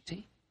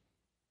Christianity.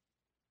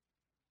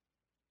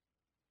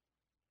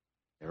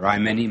 There are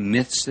many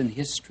myths in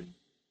history.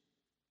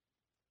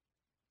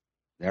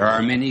 There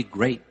are many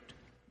great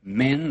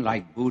men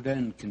like Buddha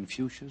and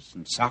Confucius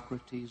and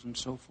Socrates and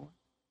so forth.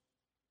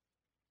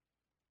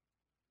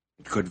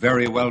 It could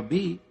very well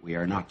be, we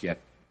are not yet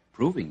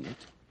proving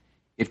it,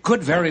 it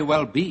could very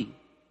well be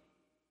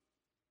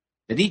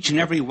that each and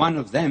every one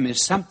of them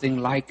is something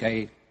like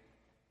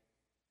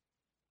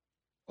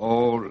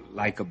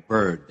like a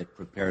bird that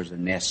prepares a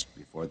nest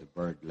before the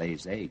bird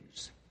lays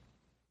eggs.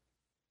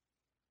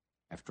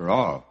 After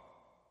all,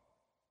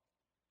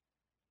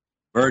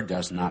 bird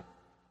does not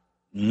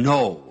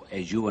know,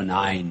 as you and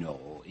I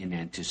know, in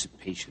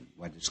anticipation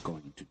what it's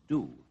going to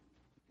do.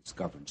 It's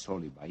governed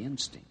solely by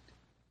instinct.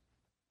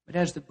 But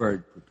as the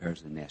bird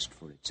prepares a nest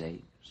for its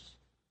eggs,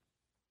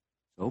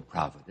 so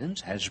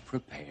Providence has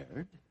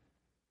prepared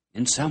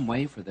in some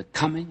way for the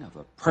coming of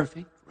a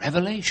perfect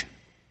revelation.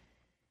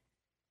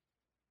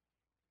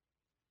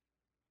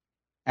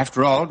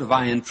 After all,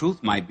 divine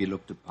truth might be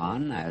looked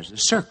upon as a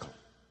circle.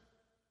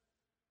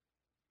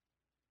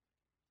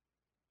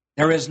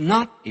 There is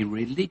not a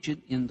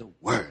religion in the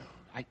world,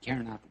 I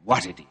care not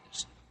what it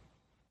is,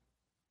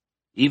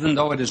 even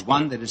though it is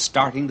one that is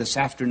starting this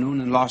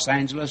afternoon in Los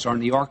Angeles or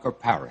New York or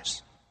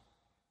Paris,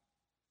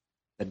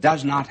 that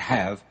does not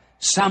have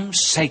some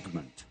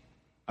segment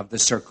of the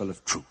circle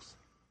of truth.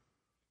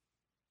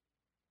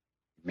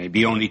 It may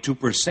be only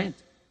 2%.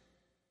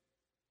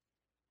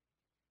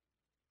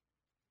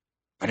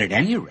 But at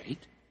any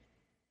rate,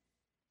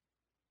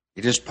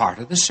 it is part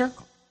of the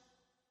circle.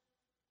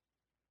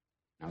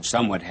 Now,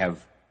 some would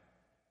have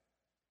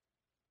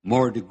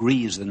more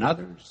degrees than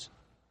others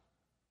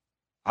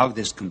of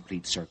this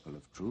complete circle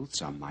of truth.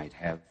 Some might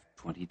have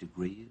 20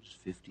 degrees,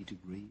 50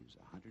 degrees,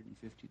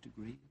 150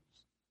 degrees,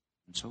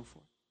 and so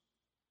forth.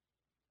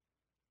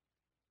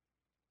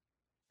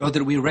 So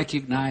that we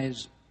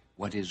recognize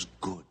what is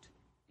good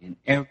in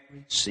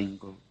every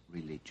single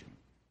religion.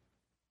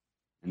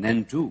 And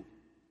then, too,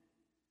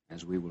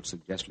 as we will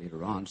suggest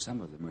later on, some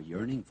of them are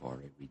yearning for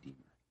a Redeemer.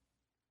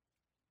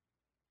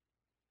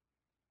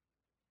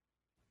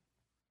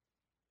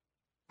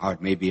 Now,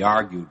 it may be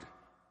argued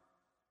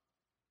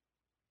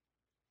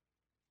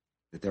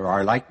that there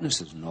are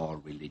likenesses in all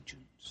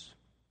religions.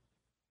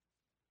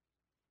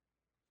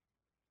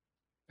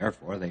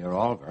 Therefore, they are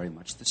all very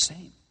much the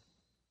same.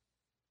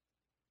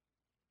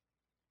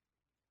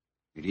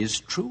 It is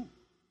true.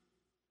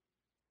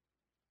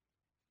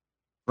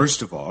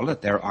 First of all,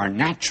 that there are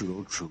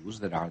natural truths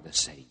that are the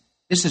same.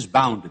 This is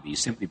bound to be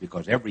simply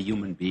because every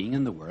human being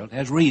in the world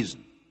has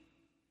reason.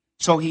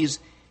 So he's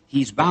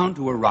bound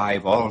to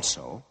arrive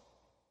also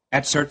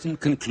at certain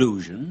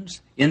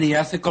conclusions in the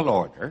ethical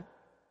order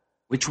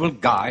which will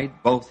guide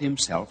both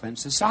himself and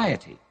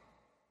society.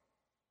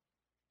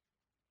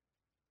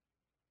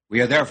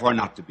 We are therefore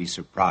not to be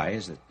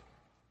surprised that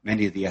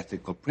many of the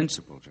ethical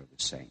principles are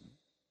the same,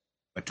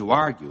 but to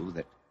argue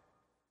that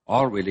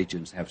all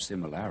religions have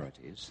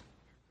similarities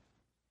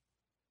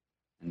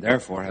and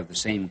therefore have the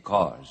same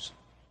cause,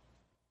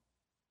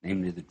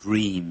 namely the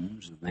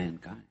dreams of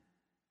mankind,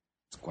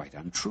 it's quite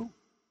untrue.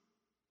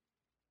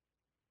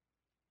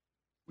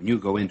 When you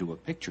go into a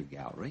picture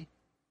gallery,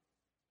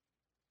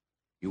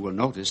 you will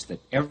notice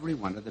that every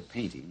one of the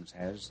paintings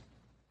has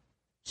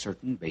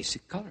certain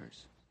basic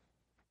colors.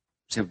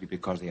 Simply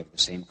because they have the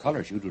same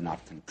colors, you do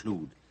not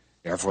conclude,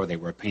 therefore they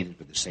were painted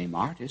by the same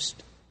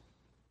artist.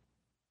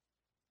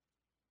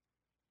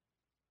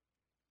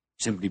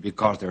 Simply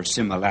because there are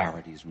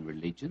similarities in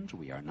religions,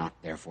 we are not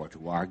therefore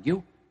to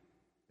argue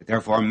that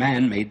therefore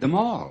man made them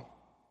all.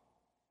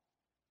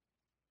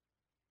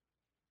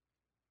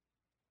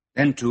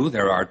 Then, too,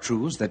 there are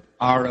truths that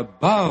are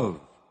above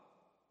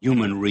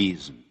human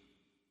reason,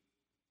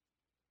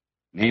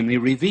 namely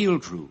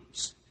revealed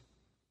truths.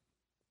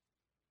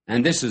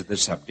 And this is the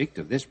subject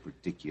of this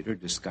particular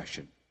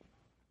discussion.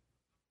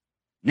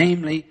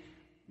 Namely,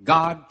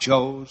 God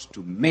chose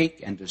to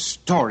make an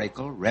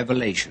historical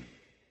revelation.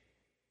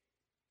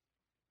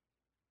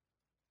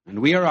 And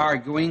we are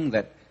arguing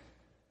that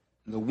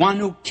the one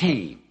who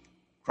came,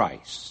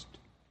 Christ,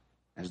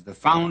 as the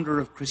founder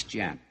of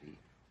Christianity,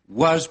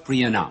 was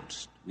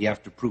pre-announced. We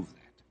have to prove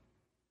that.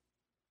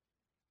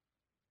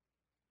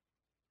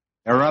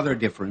 There are other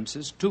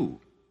differences,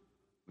 too,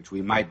 which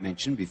we might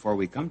mention before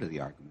we come to the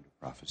argument of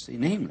prophecy,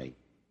 namely,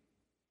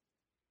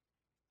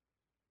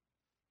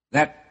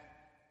 that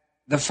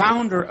the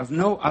founder of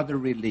no other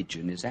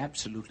religion is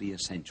absolutely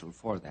essential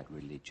for that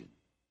religion,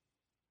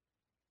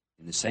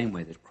 in the same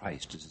way that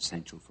Christ is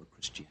essential for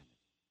Christianity.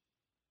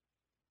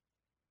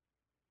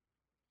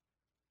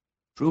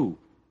 True,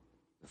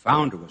 the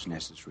founder was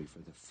necessary for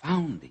the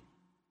founding.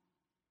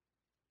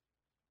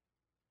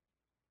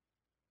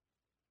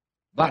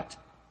 But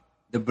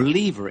the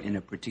believer in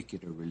a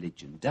particular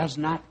religion does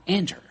not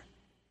enter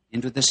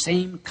into the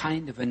same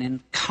kind of an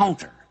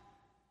encounter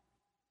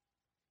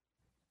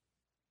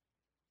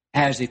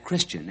as a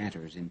Christian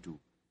enters into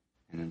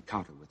an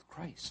encounter with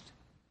Christ.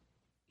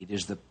 It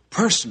is the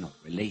personal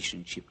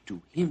relationship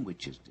to him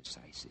which is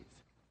decisive.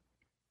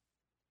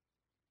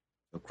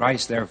 So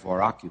Christ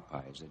therefore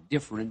occupies a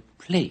different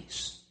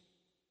place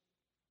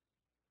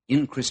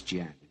in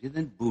Christianity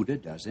than Buddha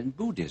does in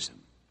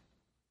Buddhism,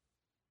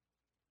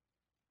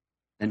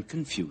 than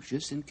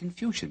Confucius in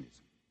Confucianism,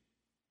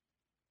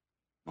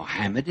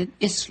 Mohammed in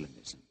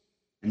Islamism,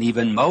 and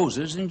even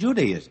Moses in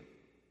Judaism.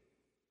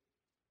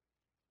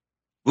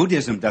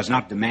 Buddhism does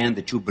not demand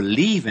that you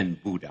believe in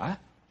Buddha,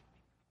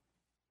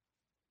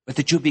 but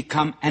that you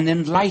become an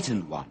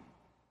enlightened one.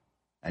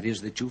 That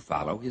is, that you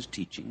follow his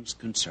teachings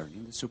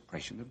concerning the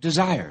suppression of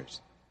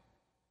desires.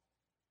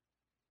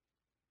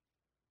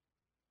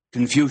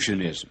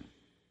 Confucianism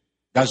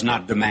does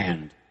not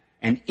demand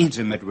an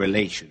intimate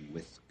relation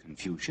with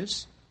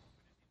Confucius.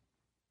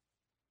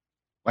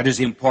 What is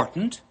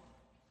important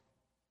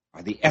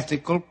are the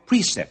ethical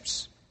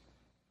precepts.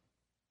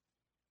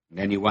 And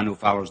anyone who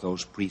follows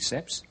those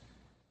precepts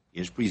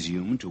is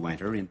presumed to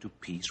enter into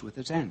peace with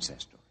his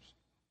ancestors.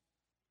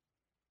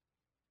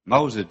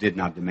 Moses did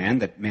not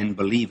demand that men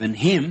believe in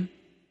him,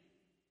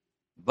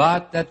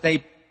 but that they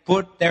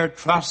put their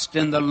trust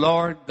in the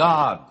Lord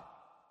God.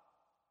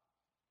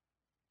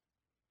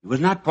 He was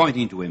not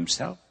pointing to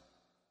himself.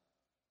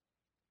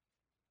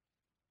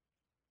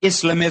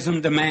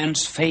 Islamism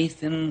demands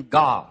faith in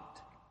God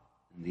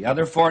and the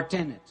other four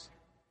tenets,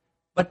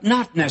 but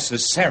not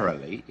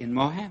necessarily in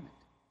Mohammed.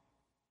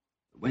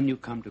 When you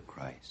come to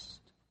Christ,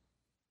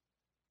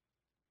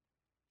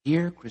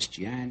 here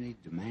Christianity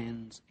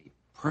demands a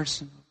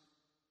personal,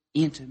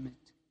 intimate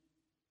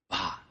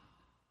bond.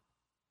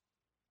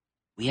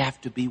 We have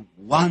to be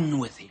one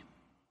with him.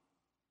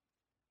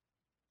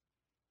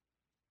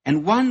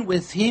 And one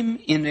with him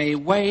in a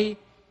way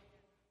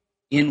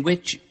in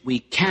which we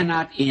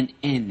cannot in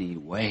any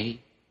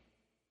way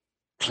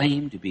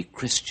claim to be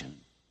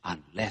Christian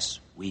unless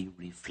we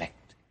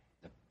reflect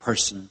the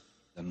person,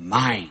 the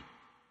mind,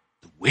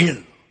 the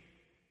will,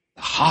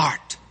 the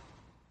heart,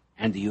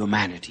 and the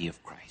humanity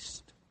of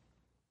Christ.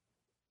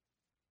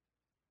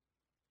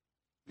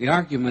 The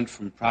argument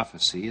from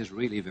prophecy is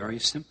really very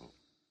simple.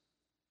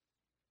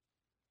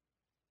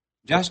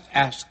 Just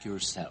ask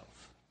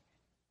yourself,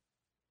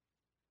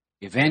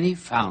 if any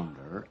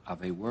founder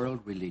of a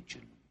world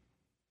religion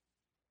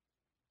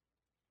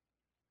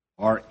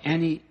or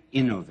any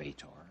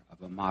innovator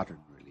of a modern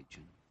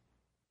religion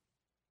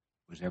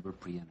was ever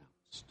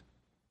pre-announced.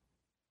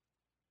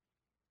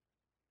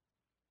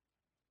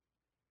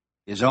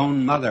 His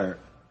own mother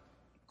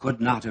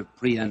could not have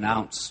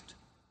pre-announced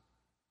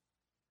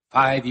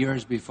 5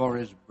 years before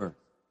his birth,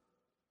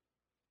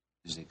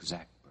 his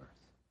exact birth.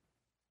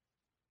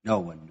 No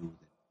one knew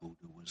that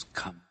Buddha was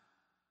coming,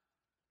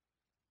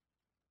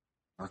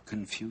 or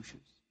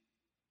Confucius,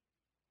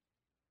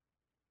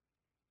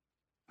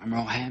 or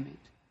Mohammed.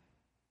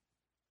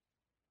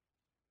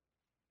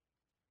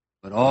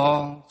 But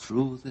all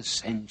through the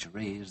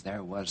centuries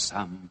there was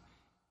some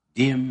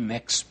dim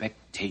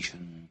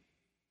expectation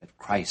that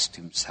Christ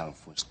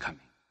himself was coming.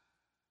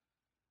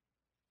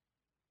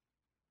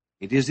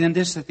 It is in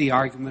this that the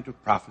argument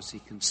of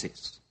prophecy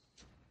consists.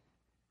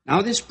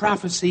 Now, this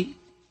prophecy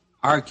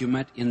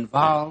argument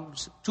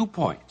involves 2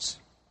 points.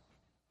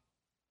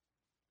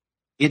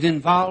 It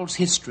involves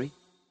history,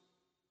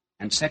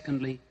 and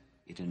secondly,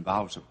 it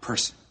involves a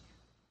person.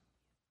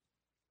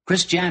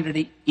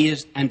 Christianity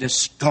is an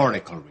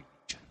historical religion.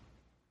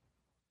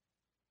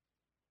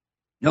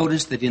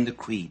 Notice that in the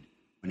Creed,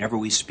 whenever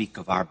we speak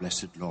of our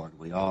blessed Lord,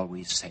 we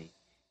always say,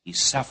 he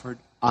suffered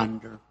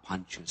under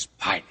Pontius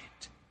Pilate.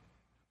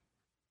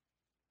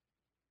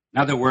 In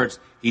other words,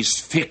 he's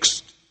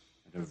fixed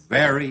at a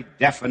very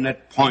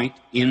definite point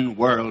in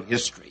world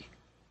history.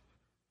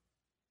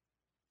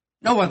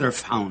 No other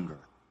founder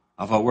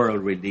of a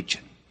world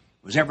religion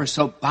was ever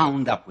so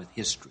bound up with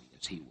history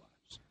as he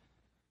was.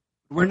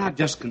 We're not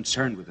just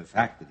concerned with the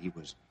fact that he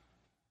was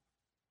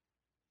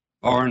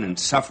born and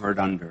suffered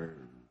under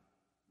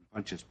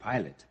Pontius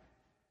Pilate,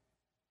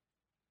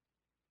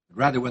 but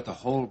rather with the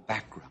whole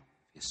background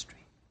of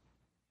history.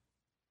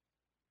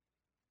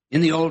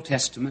 In the Old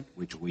Testament,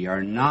 which we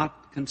are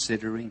not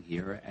considering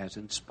here as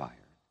inspired,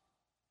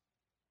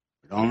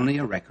 but only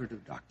a record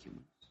of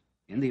documents,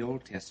 in the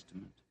Old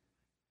Testament,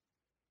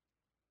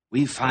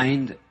 we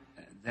find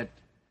that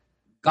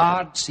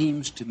God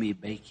seems to be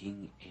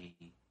making a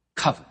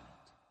covenant,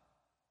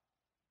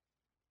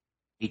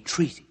 a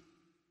treaty,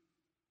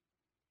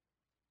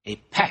 a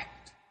pact,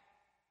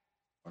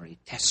 or a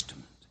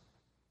testament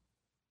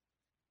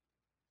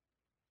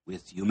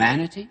with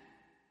humanity,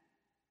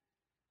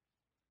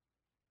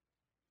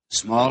 a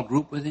small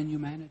group within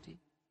humanity.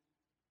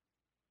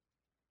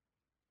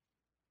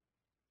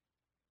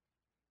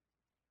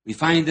 We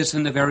find this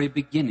in the very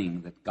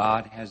beginning, that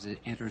God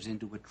enters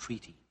into a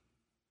treaty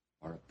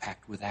or a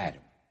pact with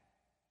Adam.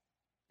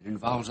 It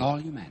involves all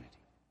humanity.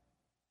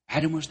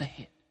 Adam was the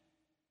head.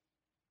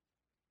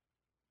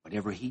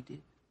 Whatever he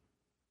did,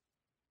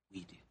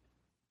 we did.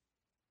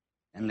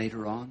 And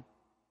later on,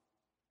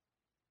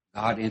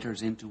 God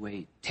enters into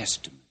a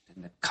testament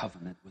and a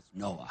covenant with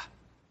Noah.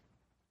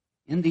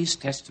 In these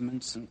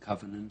testaments and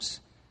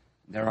covenants,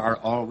 there are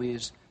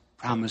always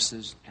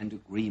promises and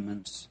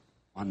agreements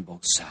on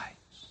both sides.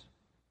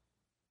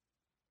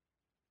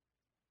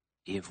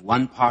 If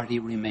one party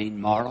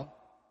remained moral,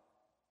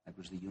 that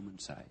was the human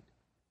side.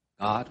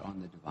 God on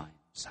the divine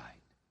side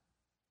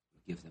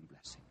would give them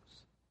blessings.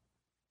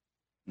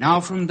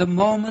 Now, from the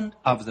moment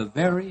of the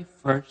very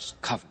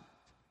first covenant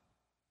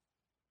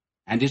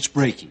and its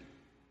breaking,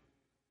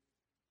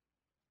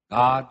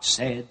 God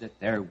said that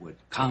there would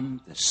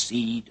come the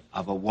seed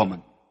of a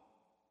woman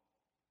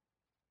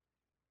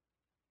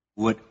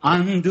who would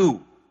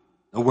undo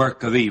the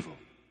work of evil.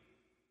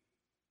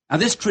 Now,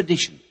 this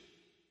tradition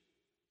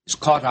is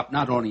caught up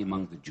not only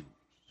among the Jews,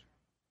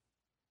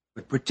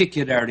 but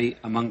particularly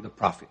among the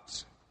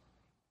prophets.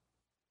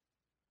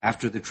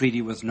 After the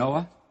treaty with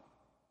Noah,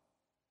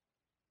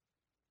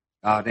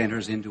 God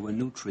enters into a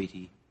new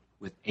treaty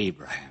with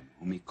Abraham,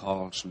 whom he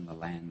calls from the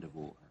land of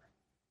Ur.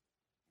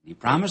 He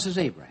promises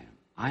Abraham,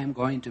 I am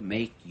going to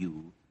make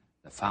you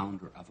the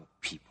founder of a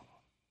people.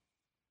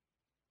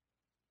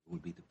 It will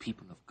be the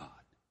people of God.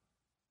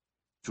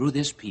 through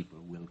this people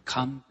will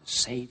come the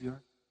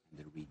Savior and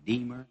the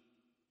Redeemer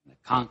and the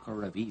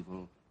conqueror of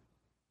evil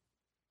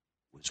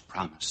was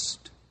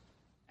promised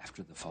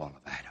after the fall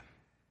of Adam.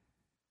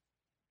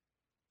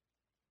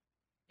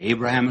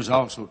 Abraham is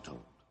also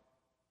told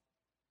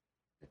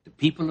that the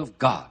people of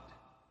God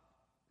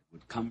that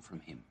would come from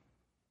him,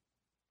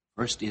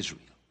 first Israel,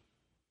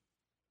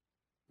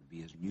 would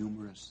be as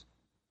numerous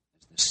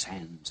as the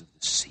sands of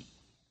the sea.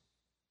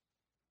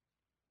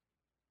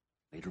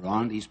 Later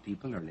on, these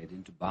people are led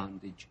into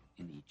bondage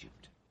in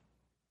Egypt.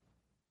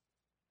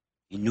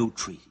 A new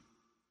treaty,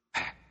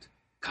 pact,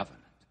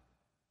 covenant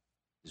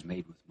is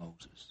made with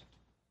Moses.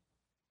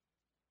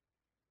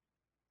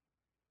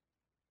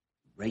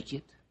 Break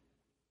it,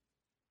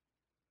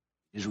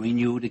 is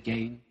renewed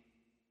again.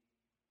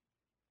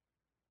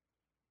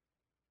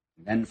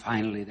 And then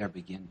finally there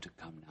begin to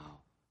come now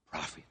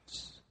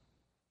prophets.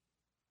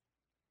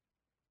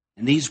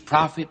 And these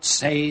prophets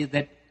say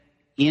that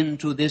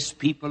into this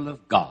people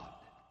of God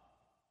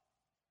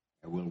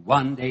there will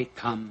one day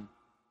come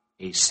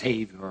a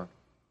Savior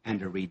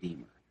and a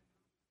Redeemer.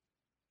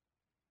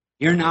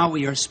 Here now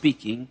we are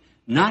speaking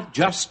not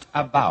just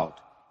about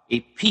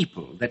a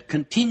people that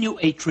continue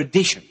a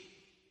tradition,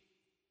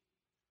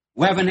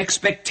 who have an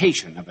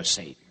expectation of a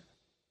Savior.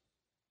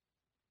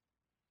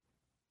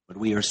 But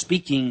we are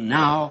speaking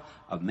now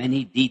of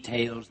many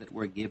details that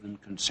were given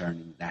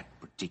concerning that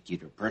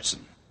particular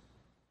person.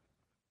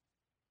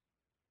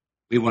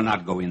 We will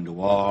not go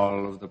into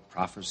all of the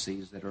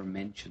prophecies that are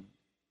mentioned.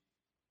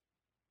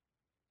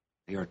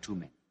 They are too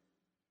many.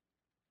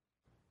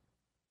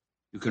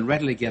 You can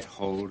readily get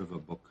hold of a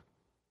book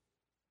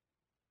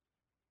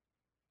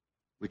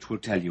which will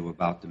tell you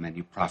about the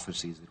many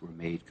prophecies that were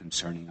made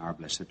concerning our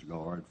blessed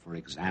Lord. For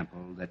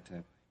example, that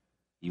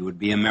he would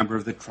be a member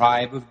of the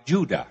tribe of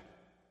Judah.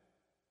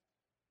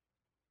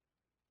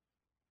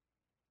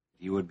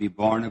 He would be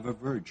born of a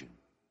virgin.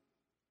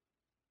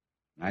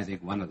 And I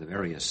think one of the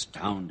very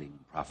astounding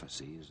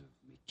prophecies of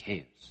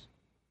Micaiah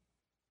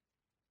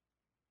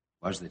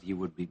was that he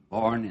would be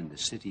born in the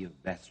city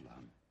of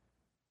Bethlehem.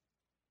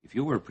 If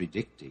you were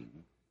predicting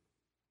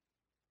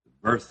the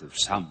birth of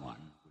someone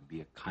who would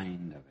be a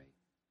kind of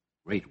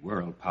a great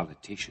world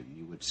politician,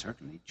 you would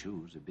certainly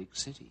choose a big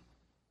city.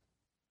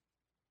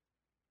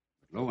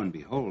 But lo and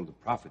behold, the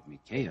prophet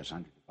Micaiah,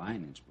 under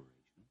divine inspiration,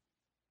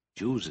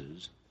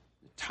 chooses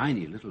the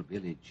tiny little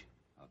village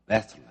of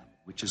Bethlehem,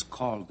 which is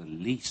called the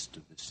least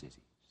of the cities.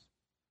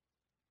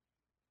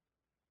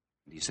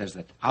 And he says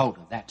that out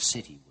of that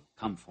city will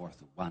come forth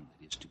the one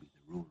that is to be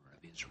the ruler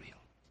of Israel.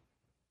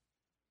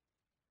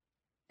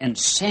 And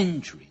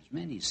centuries,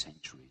 many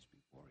centuries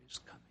before his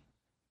coming,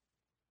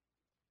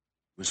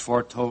 it was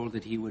foretold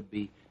that he would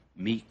be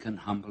meek and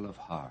humble of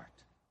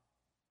heart,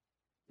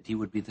 that he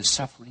would be the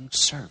suffering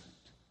servant,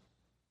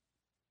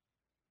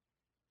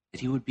 that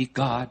he would be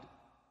God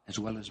as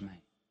well as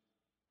man,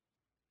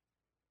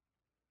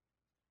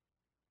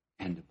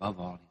 and above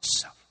all his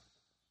suffering.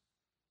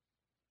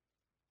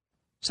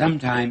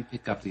 Sometime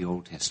pick up the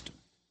Old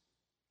Testament.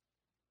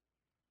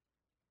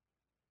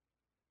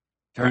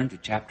 Turn to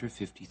chapter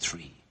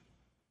 53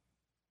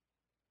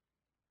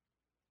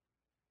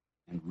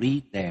 and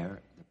read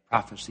there the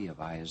prophecy of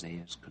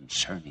Isaiah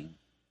concerning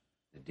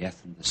the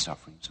death and the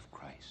sufferings of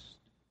Christ.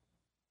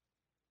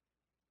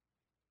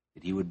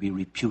 That he would be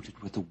reputed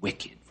with the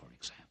wicked, for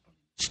example, in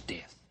his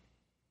death,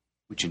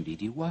 which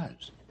indeed he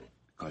was,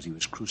 because he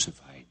was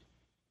crucified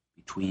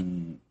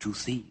between two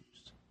thieves.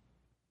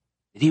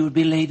 That he would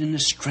be laid in a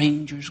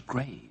stranger's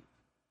grave,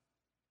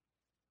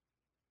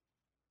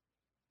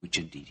 which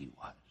indeed he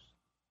was.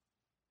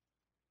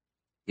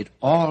 It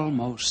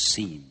almost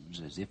seems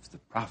as if the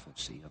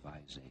prophecy of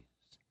Isaiah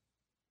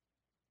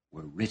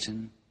were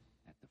written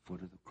at the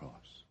foot of the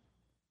cross.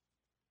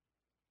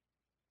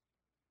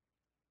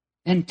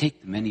 Then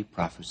take the many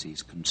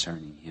prophecies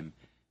concerning him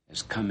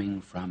as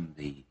coming from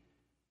the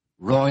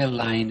royal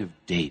line of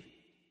David.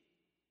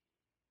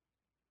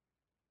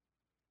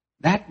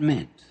 That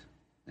meant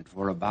that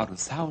for about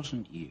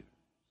 1,000 years,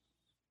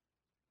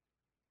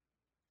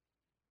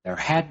 there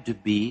had to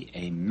be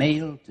a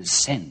male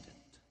descendant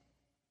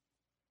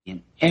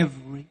in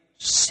every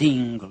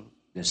single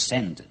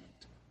descendant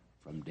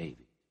from David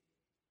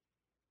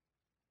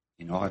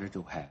in order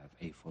to have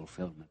a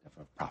fulfillment of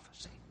a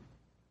prophecy.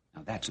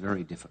 Now that's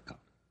very difficult.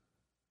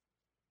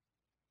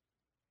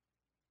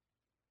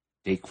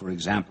 Take, for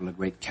example, a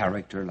great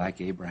character like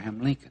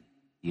Abraham Lincoln.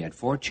 He had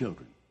 4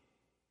 children.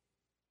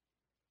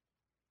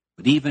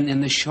 But even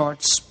in the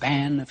short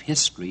span of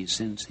history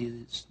since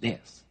his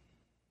death,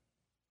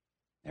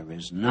 there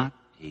is not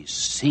a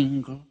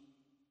single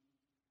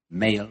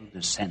male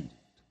descendant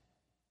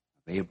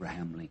of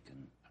Abraham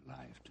Lincoln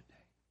alive today.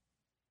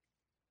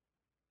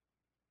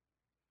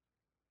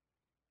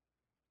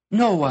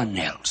 No one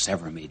else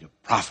ever made a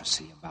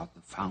prophecy about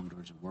the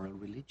founders of world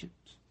religions.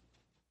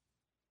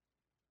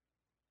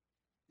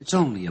 It's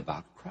only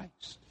about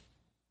Christ.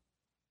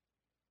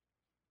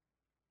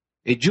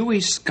 A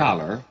Jewish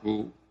scholar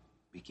who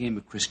became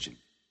a Christian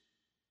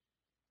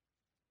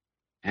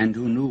and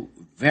who knew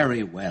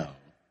very well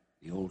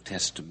the Old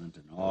Testament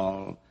and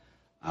all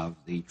of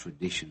the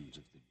traditions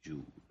of the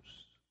Jews,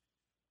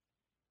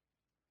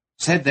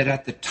 said that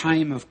at the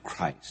time of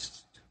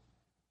Christ,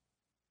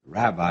 the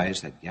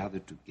rabbis had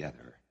gathered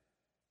together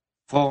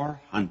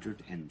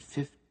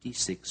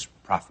 456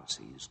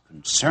 prophecies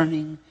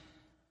concerning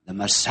the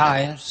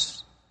Messiah,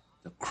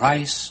 the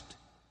Christ,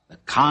 the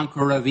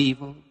conqueror of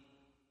evil,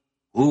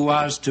 who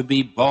was to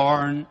be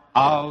born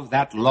of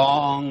that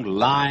long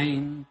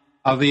line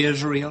of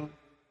Israel,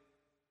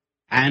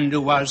 and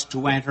who was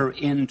to enter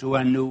into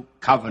a new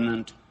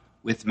covenant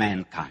with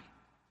mankind.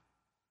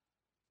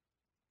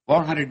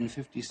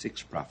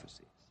 456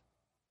 prophecies.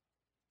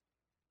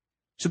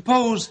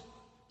 Suppose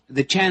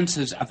the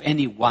chances of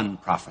any one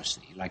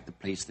prophecy, like the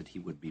place that he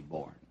would be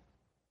born,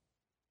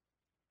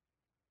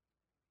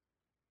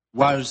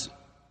 was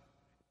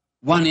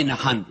 1 in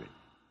 100.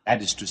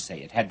 That is to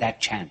say, it had that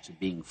chance of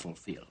being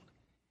fulfilled.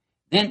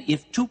 Then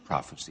if 2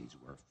 prophecies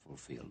were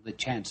fulfilled, the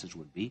chances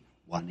would be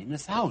 1 in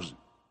 1,000.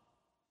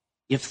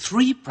 If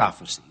 3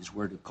 prophecies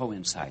were to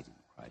coincide in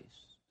Christ,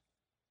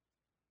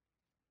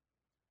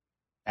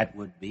 that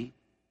would be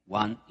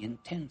 1 in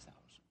 10,000.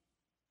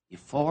 If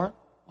 4,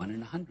 1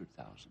 in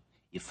 100,000.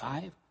 If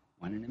 5,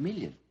 1 in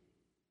 1,000,000.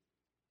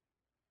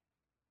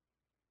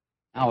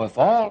 Now, if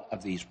all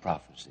of these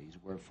prophecies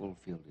were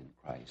fulfilled in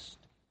Christ,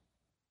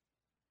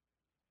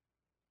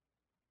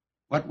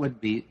 what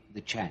would be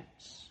the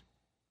chance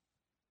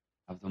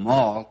of them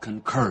all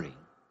concurring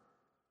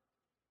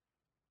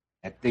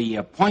at the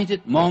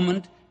appointed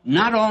moment,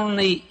 not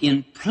only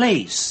in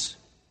place,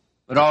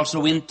 but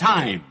also in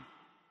time,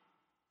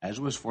 as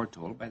was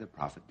foretold by the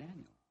prophet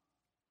Daniel?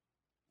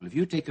 Well, if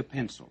you take a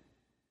pencil,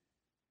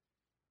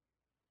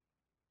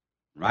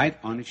 write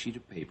on a sheet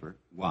of paper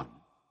 1,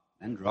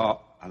 then draw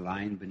a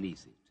line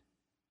beneath it.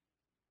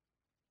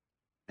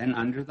 Then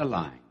under the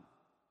line,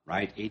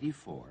 write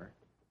 84,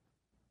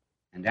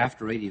 and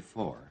after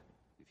 84,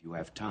 if you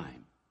have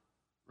time,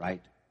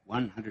 write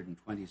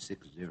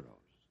 126 zeros.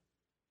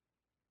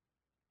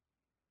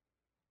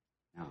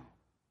 Now,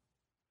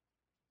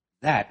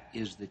 that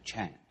is the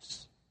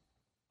chance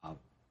of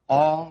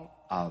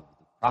all of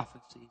the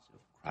prophecies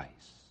of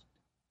Christ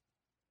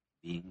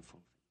being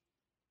fulfilled.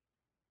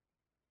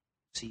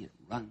 See, it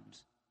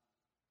runs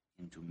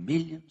into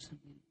millions and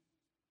millions,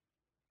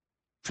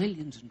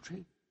 trillions and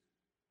trillions.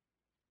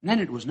 And then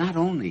it was not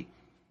only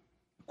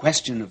a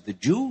question of the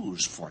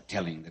Jews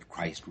foretelling that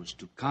Christ was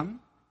to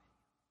come.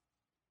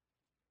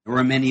 There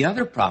were many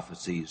other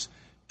prophecies,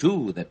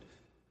 too, that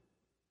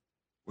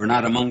were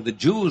not among the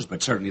Jews,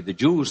 but certainly the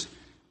Jews,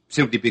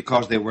 simply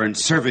because they were in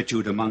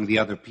servitude among the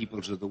other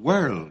peoples of the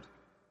world,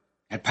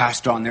 had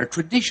passed on their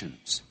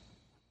traditions.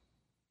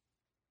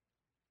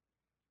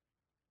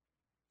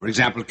 For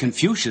example,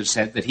 Confucius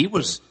said that he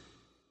was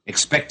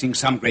expecting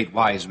some great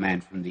wise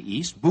man from the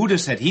East. Buddha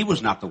said he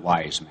was not the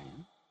wise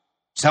man.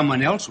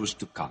 Someone else was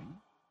to come.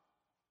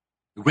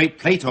 The great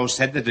Plato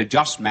said that a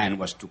just man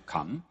was to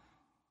come,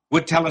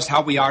 would tell us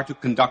how we are to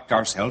conduct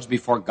ourselves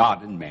before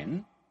God and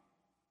men.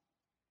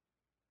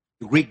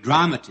 The Greek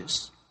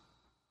dramatists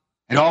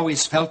had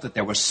always felt that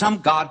there was some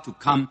God to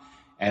come,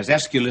 as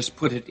Aeschylus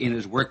put it in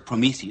his work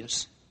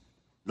Prometheus,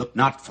 look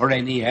not for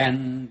any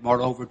end,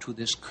 moreover, to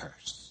this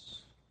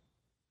curse,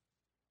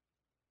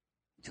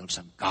 until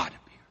some God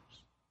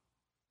appears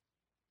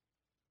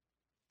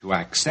to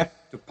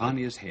accept upon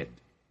his head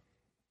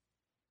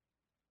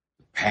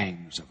the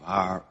pangs of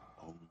our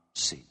own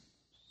sins.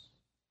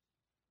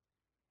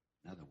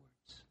 In other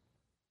words,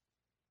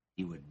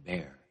 he would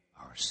bear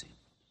our sins.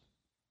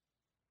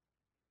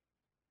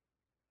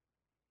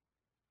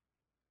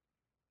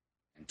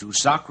 And to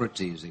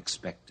Socrates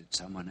expected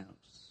someone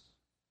else,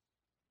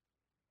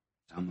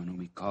 someone whom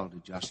he called a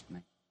just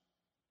man.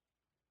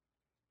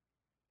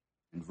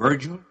 And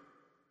Virgil,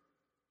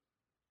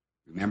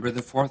 remember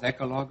the 4th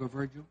Eclogue of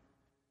Virgil?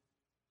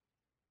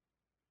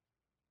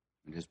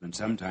 It has been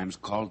sometimes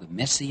called the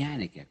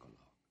Messianic Eclogue,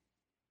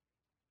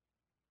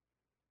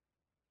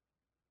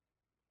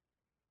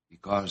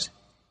 because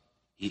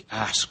he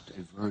asked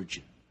a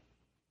virgin,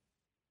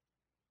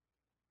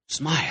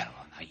 smile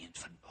on thy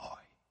infant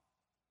boy,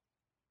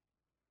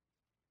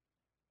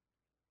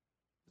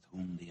 with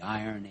whom the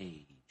iron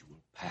age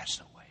will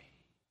pass away,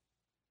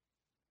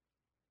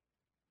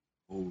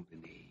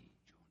 golden age.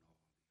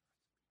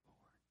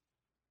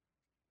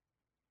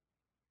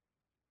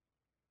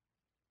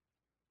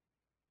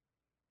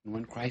 And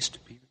when Christ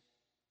appeared,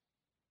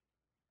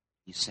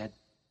 he said,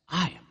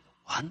 I am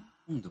the one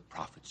whom the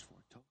prophets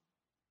foretold.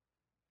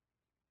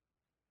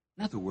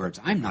 In other words,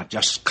 I'm not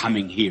just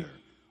coming here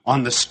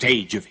on the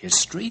stage of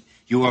history.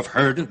 You have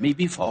heard of me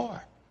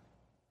before.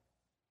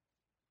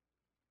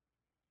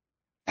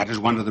 That is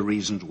one of the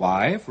reasons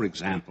why, for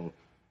example,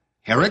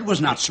 Herod was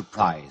not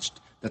surprised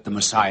that the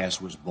Messiah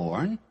was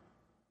born.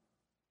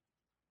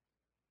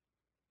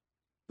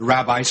 The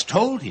rabbis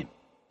told him.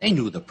 They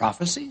knew the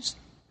prophecies.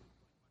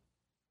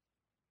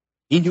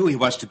 He knew he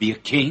was to be a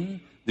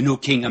king, the new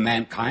king of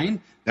mankind.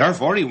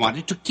 Therefore, he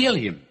wanted to kill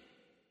him.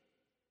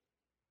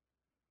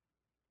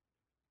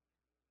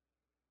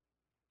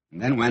 And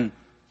then when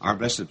Our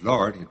blessed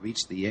Lord had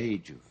reached the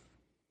age of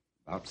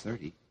about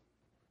 30.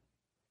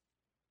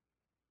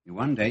 And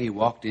one day he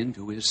walked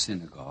into his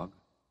synagogue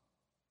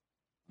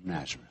of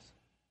Nazareth.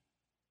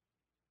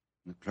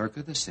 And the clerk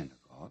of the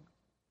synagogue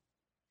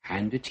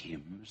handed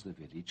him, as the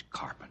village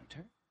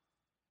carpenter,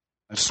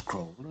 a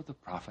scroll of the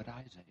prophet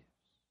Isaiah.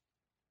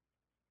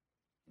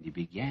 And he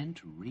began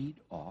to read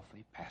off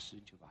a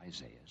passage of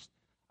Isaiah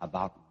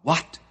about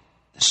what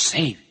the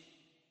Savior,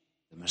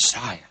 the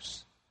Messiah,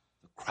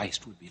 the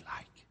Christ would be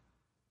like.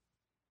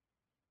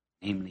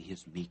 Namely,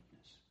 his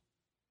meekness,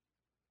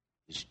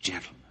 his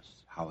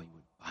gentleness, how he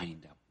would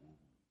bind up wounds,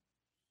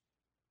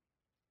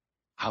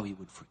 how he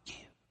would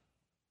forgive,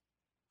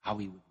 how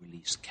he would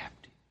release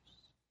captives.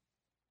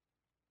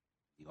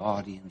 The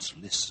audience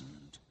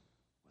listened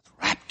with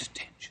rapt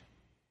attention.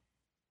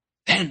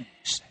 Then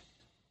he said,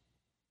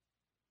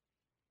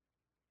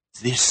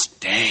 "This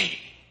day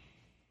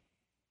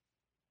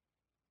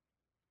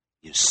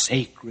is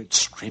sacred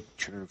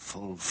scripture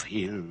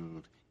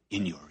fulfilled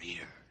in your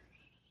ears."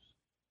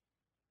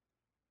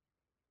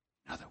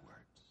 In other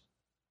words,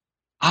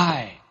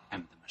 I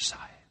am the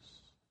Messiah.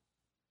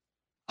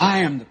 I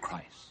am the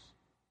Christ.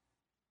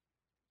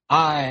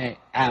 I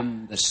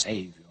am the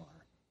Savior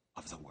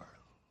of the world.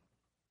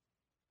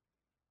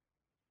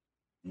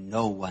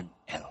 No one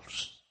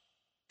else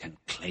can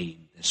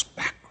claim this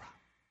background.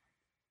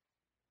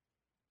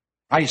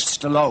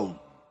 Christ alone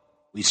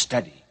we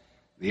study.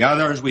 The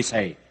others we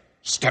say,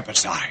 step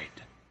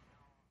aside.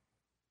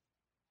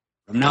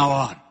 From now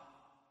on,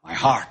 my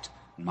heart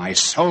and my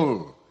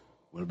soul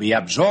will be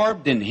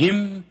absorbed in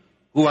him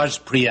who was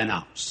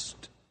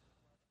pre-announced.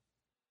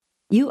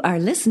 You are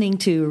listening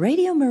to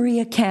Radio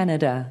Maria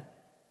Canada.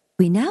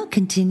 We now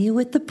continue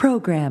with the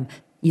program,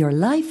 Your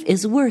Life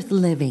is Worth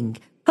Living,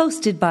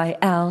 hosted by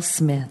Al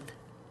Smith.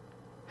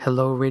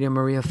 Hello, Radio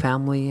Maria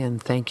family,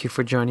 and thank you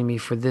for joining me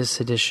for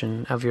this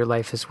edition of Your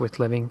Life is Worth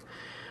Living.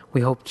 We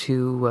hope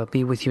to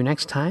be with you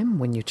next time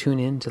when you tune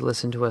in to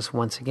listen to us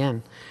once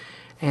again.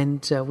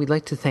 And we'd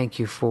like to thank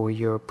you for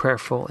your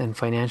prayerful and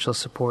financial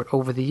support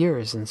over the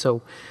years. And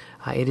so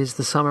it is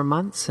the summer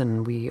months,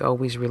 and we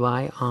always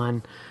rely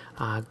on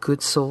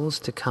good souls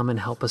to come and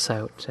help us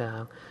out.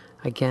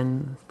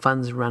 Again,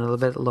 funds run a little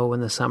bit low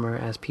in the summer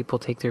as people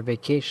take their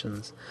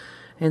vacations.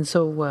 And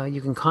so you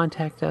can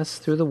contact us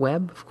through the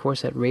web, of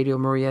course, at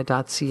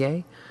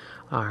radiomaria.ca.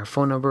 Our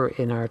phone number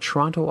in our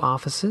Toronto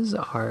offices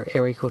are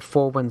area code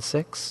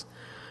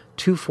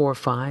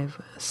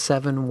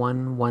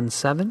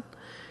 416-245-7117.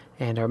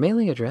 And our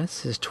mailing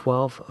address is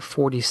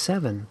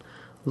 1247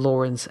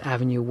 Lawrence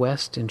Avenue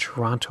West in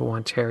Toronto,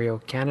 Ontario,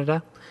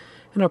 Canada.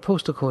 And our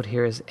postal code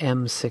here is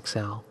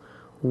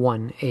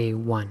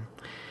M6L1A1.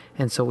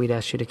 And so we'd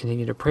ask you to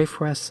continue to pray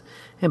for us,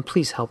 and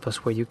please help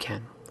us where you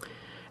can.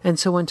 And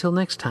so until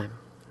next time,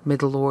 may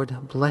the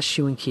Lord bless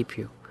you and keep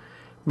you.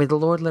 May the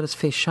Lord let his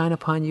face shine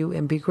upon you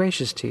and be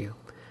gracious to you.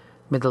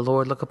 May the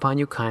Lord look upon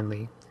you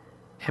kindly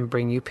and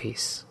bring you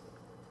peace.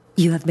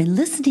 You have been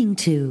listening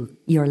to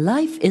Your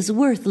Life is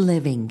Worth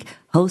Living,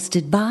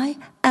 hosted by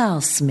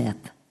Al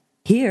Smith,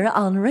 here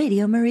on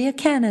Radio Maria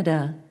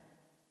Canada.